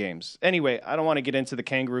 11 games. Anyway, I don't want to get into the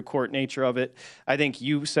kangaroo court nature of it. I think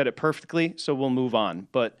you said it perfectly, so we'll move on.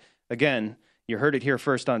 But again, you heard it here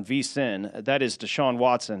first on VSiN. That is Deshaun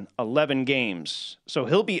Watson, 11 games. So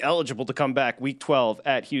he'll be eligible to come back week 12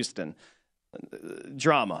 at Houston.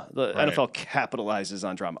 Drama. The NFL capitalizes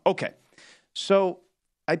on drama. Okay. So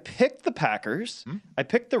I picked the Packers, I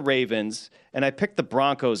picked the Ravens, and I picked the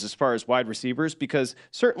Broncos as far as wide receivers because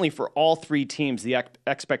certainly for all three teams, the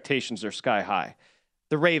expectations are sky high.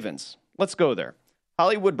 The Ravens, let's go there.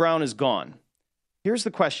 Hollywood Brown is gone. Here's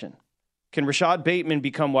the question. Can Rashad Bateman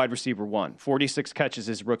become wide receiver 1? 46 catches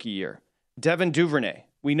his rookie year. Devin Duvernay.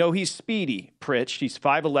 We know he's speedy. Pritch, he's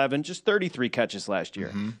 5'11", just 33 catches last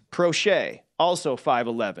year. Prochet, also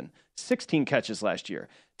 5'11", 16 catches last year.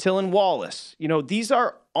 Tylan Wallace. These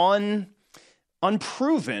are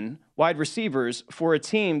unproven wide receivers for a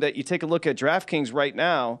team that you take a look at DraftKings right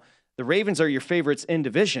now. The Ravens are your favorites in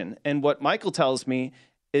division. And what Michael tells me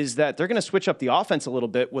is that they're going to switch up the offense a little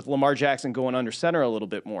bit with Lamar Jackson going under center a little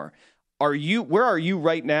bit more. Where are you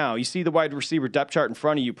right now? You see the wide receiver depth chart in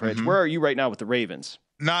front of you, Pritch. Where are you right now with the Ravens?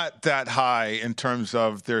 Not that high in terms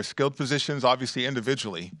of their skilled positions, obviously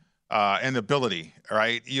individually, and ability,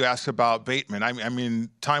 right? You asked about Bateman. I mean,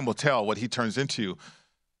 time will tell what he turns into.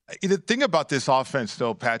 The thing about this offense,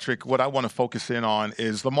 though, Patrick, what I want to focus in on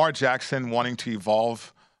is Lamar Jackson wanting to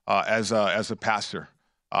evolve as a passer.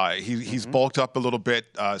 He's bulked up a little bit.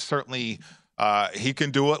 Certainly, he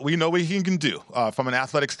can do it. We know what he can do from an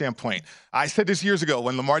athletic standpoint. I said this years ago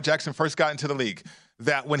when Lamar Jackson first got into the league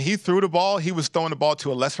that when he threw the ball, he was throwing the ball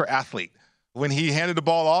to a lesser athlete. When he handed the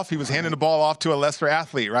ball off, he was handing the ball off to a lesser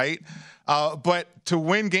athlete, right? But to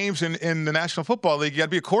win games in the National Football League, you got to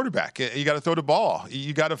be a quarterback. You got to throw the ball.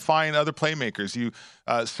 You got to find other playmakers.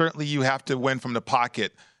 Certainly you have to win from the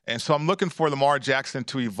pocket. And so I'm looking for Lamar Jackson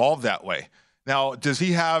to evolve that way. Now, does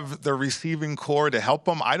he have the receiving core to help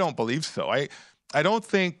him? I don't believe so. I don't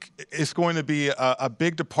think it's going to be a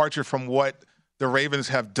big departure from what the Ravens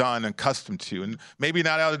have done and accustomed to. And maybe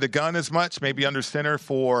not out of the gun as much, maybe under center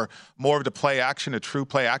for more of the play action, a true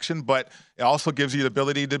play action, but it also gives you the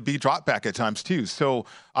ability to be drop back at times too. So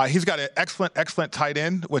he's got an excellent tight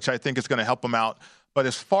end, which I think is going to help him out. But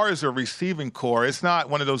as far as a receiving core, it's not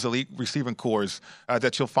one of those elite receiving cores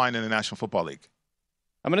that you'll find in the National Football League.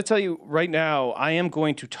 I'm going to tell you right now, I am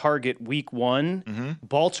going to target week 1,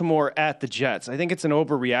 Baltimore at the Jets. I think it's an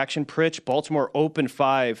overreaction, Pritch. Baltimore open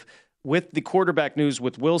 5 with the quarterback news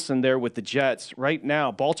with Wilson there with the Jets. Right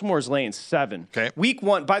now, Baltimore's laying 7. Okay. Week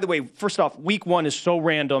 1, by the way, first off, week 1 is so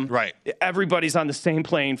random. Right. Everybody's on the same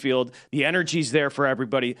playing field. The energy's there for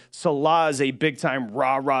everybody. Salah is a big-time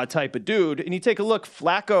rah-rah type of dude. And you take a look,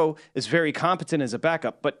 Flacco is very competent as a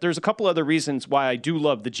backup. But there's a couple other reasons why I do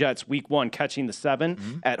love the Jets week 1 catching the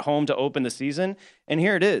 7 at home to open the season. And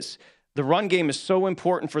here it is. The run game is so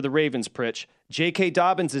important for the Ravens, Pritch. J.K.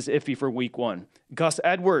 Dobbins is iffy for week 1. Gus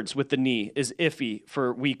Edwards with the knee is iffy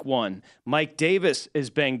for week 1. Mike Davis is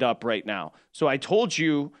banged up right now. So I told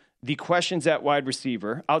you the questions at wide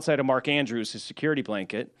receiver, outside of Mark Andrews, his security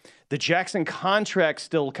blanket. The Jackson contract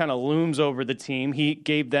still kind of looms over the team. He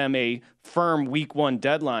gave them a firm week 1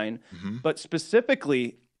 deadline. But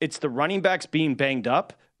specifically, it's the running backs being banged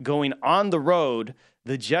up, going on the road.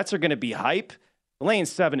 The Jets are going to be hype. Lane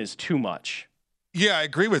 7 is too much. Yeah, I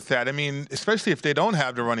agree with that. I mean, especially if they don't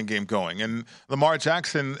have the running game going. And Lamar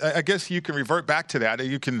Jackson, I guess you can revert back to that.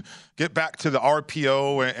 You can get back to the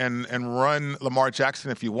RPO and run Lamar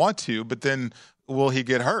Jackson if you want to, but then will he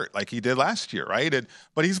get hurt like he did last year, right?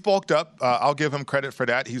 But he's bulked up. I'll give him credit for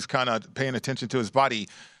that. He's kind of paying attention to his body.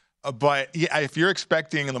 But yeah, if you're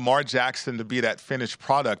expecting Lamar Jackson to be that finished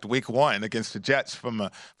product week 1 against the Jets from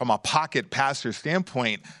a pocket passer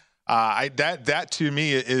standpoint, that to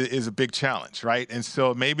me is a big challenge, right? And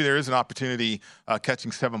so maybe there is an opportunity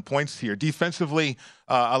catching 7 points here. Defensively,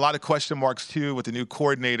 a lot of question marks too with the new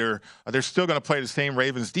coordinator. They're still going to play the same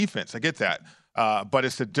Ravens defense. I get that, but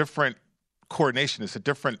it's a different coordination. It's a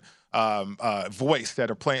different voice that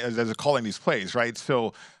are calling these plays, right?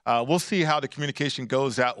 So we'll see how the communication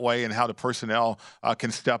goes that way and how the personnel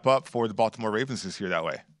can step up for the Baltimore Ravens this year that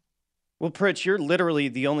way. Well, Pritch, you're literally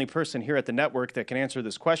the only person here at the network that can answer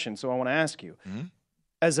this question, so I want to ask you.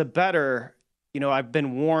 As a bettor, I've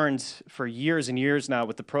been warned for years and years now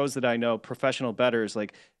with the pros that I know, professional bettors,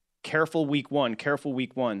 like, careful week 1, careful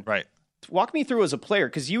week 1. Right. Walk me through as a player,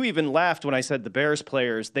 because you even laughed when I said the Bears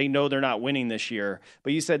players, they know they're not winning this year.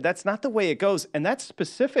 But you said that's not the way it goes, and that's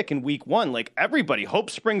specific in week 1. Like, everybody,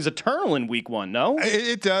 hope springs eternal in week 1, no?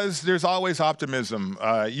 It does. There's always optimism.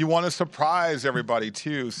 You want to surprise everybody,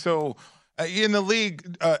 too. So in the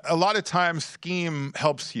league, a lot of times scheme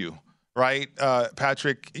helps you. Right,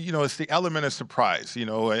 Patrick, it's the element of surprise.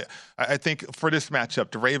 I think for this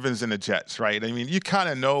matchup, the Ravens and the Jets, right? I mean, you kind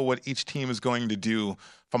of know what each team is going to do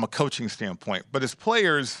from a coaching standpoint. But as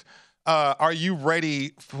players, are you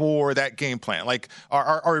ready for that game plan? Like,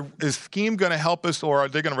 is scheme going to help us, or are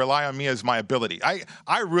they going to rely on me as my ability?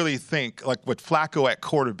 I really think, like with Flacco at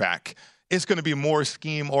quarterback, it's going to be more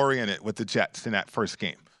scheme-oriented with the Jets in that first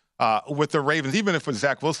game. With the Ravens, even if it was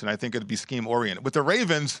Zach Wilson, I think it would be scheme-oriented. With the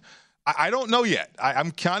Ravens, I don't know yet. I'm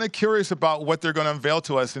kind of curious about what they're going to unveil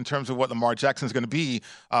to us in terms of what Lamar Jackson is going to be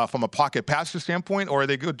from a pocket passer standpoint, or are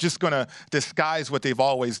they just going to disguise what they've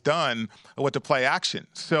always done with the play action?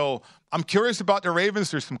 So I'm curious about the Ravens.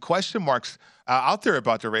 There's some question marks out there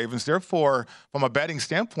about the Ravens. Therefore, from a betting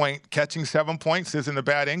standpoint, catching 7 points isn't a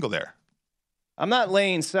bad angle there. I'm not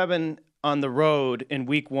laying 7 on the road in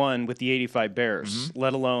week 1 with the 85 Bears,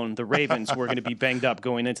 let alone the Ravens, who are going to be banged up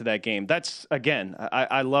going into that game. That's, again,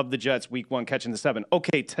 I love the Jets week 1 catching the 7.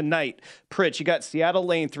 Okay, tonight, Pritch, you got Seattle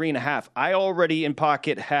laying 3.5. I already in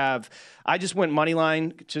pocket I just went money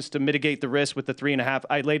line just to mitigate the risk with the 3.5.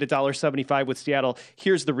 I laid $1.75 with Seattle.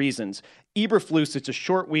 Here's the reasons. Eberflus, it's a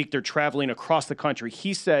short week. They're traveling across the country.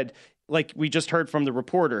 He said, like we just heard from the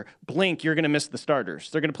reporter, blink, you're going to miss the starters.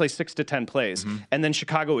 They're going to play 6 to 10 plays. And then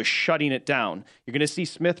Chicago is shutting it down. You're going to see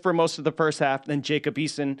Smith for most of the first half. Then Jacob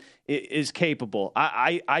Eason is capable.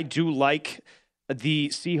 I do like the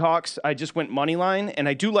Seahawks. I just went money line, and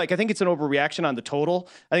I think it's an overreaction on the total.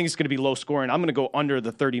 I think it's going to be low scoring. I'm going to go under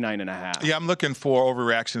the 39.5. Yeah, I'm looking for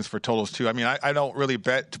overreactions for totals too. I mean, I don't really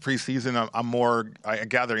bet preseason. I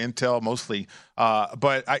gather intel mostly.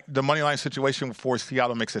 But the money line situation for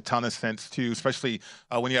Seattle makes a ton of sense too, especially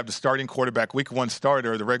when you have the starting quarterback, week 1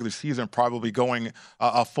 starter, the regular season probably going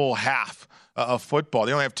a full half of football.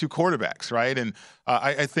 They only have 2 quarterbacks, right? And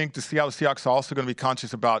I think the Seattle Seahawks are also going to be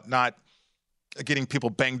conscious about not getting people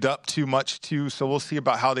banged up too much too. So we'll see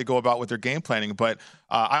about how they go about with their game planning. But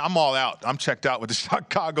I'm all out. I'm checked out with the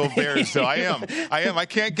Chicago Bears. So I am. I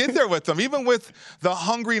can't get there with them, even with the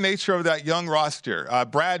hungry nature of that young roster.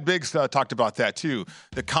 Brad Biggs talked about that too.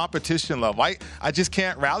 The competition level. I just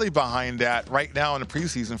can't rally behind that right now in the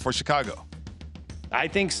preseason for Chicago. I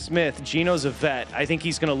think Smith, Geno's a vet. I think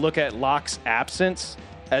he's going to look at Locke's absence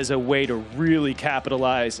as a way to really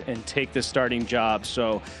capitalize and take the starting job.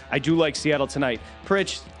 So I do like Seattle tonight.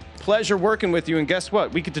 Pritch, pleasure working with you. And guess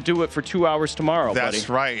what? We get to do it for 2 hours tomorrow, That's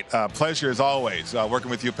buddy. right. Pleasure as always working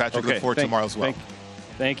with you, Patrick. Look forward to tomorrow as well.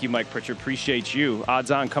 Thank you, Mike Pritchard. Appreciate you.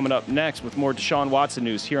 Odds On coming up next with more Deshaun Watson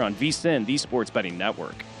news here on VSiN, the Sports Betting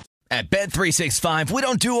Network. At Bet365, we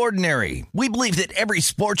don't do ordinary. We believe that every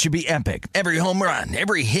sport should be epic. Every home run,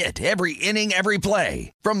 every hit, every inning, every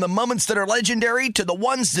play. From the moments that are legendary to the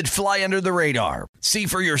ones that fly under the radar. See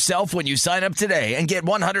for yourself when you sign up today and get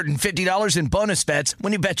 $150 in bonus bets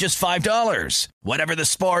when you bet just $5. Whatever the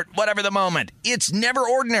sport, whatever the moment, it's never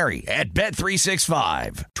ordinary at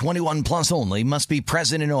Bet365. 21 plus only. Must be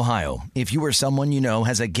present in Ohio. If you or someone you know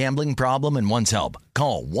has a gambling problem and wants help,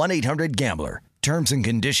 call 1-800-GAMBLER. Terms and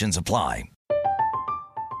conditions apply.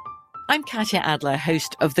 I'm Katya Adler,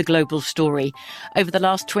 host of The Global Story. Over the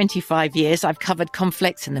last 25 years, I've covered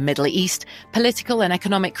conflicts in the Middle East, political and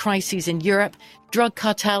economic crises in Europe, drug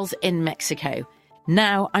cartels in Mexico.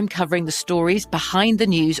 Now I'm covering the stories behind the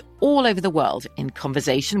news all over the world in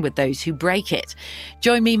conversation with those who break it.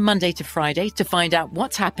 Join me Monday to Friday to find out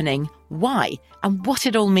what's happening, why, and what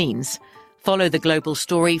it all means. Follow The Global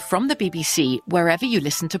Story from the BBC wherever you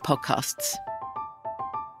listen to podcasts.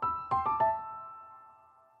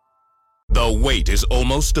 The wait is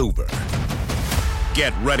almost over.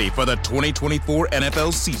 Get ready for the 2024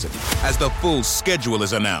 NFL season as the full schedule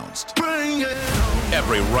is announced.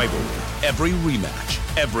 Every rivalry, every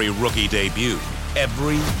rematch, every rookie debut,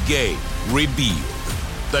 every game revealed.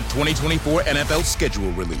 The 2024 NFL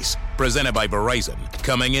schedule release, presented by Verizon,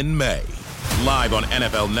 coming in May. Live on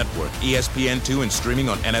NFL Network, ESPN2, and streaming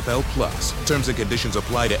on NFL Plus. Terms and conditions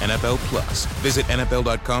apply to NFL Plus. Visit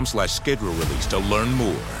NFL.com/schedule release to learn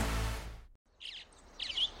more.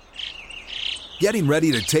 Getting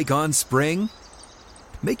ready to take on spring?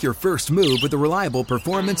 Make your first move with the reliable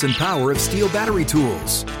performance and power of Steel battery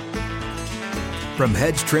tools. From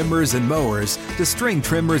hedge trimmers and mowers to string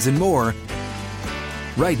trimmers and more,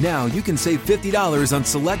 right now you can save $50 on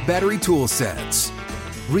select battery tool sets.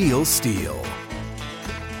 Real Steel.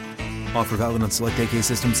 Offer valid on select AK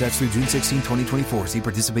system sets through June 16, 2024. See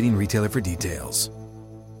participating retailer for details.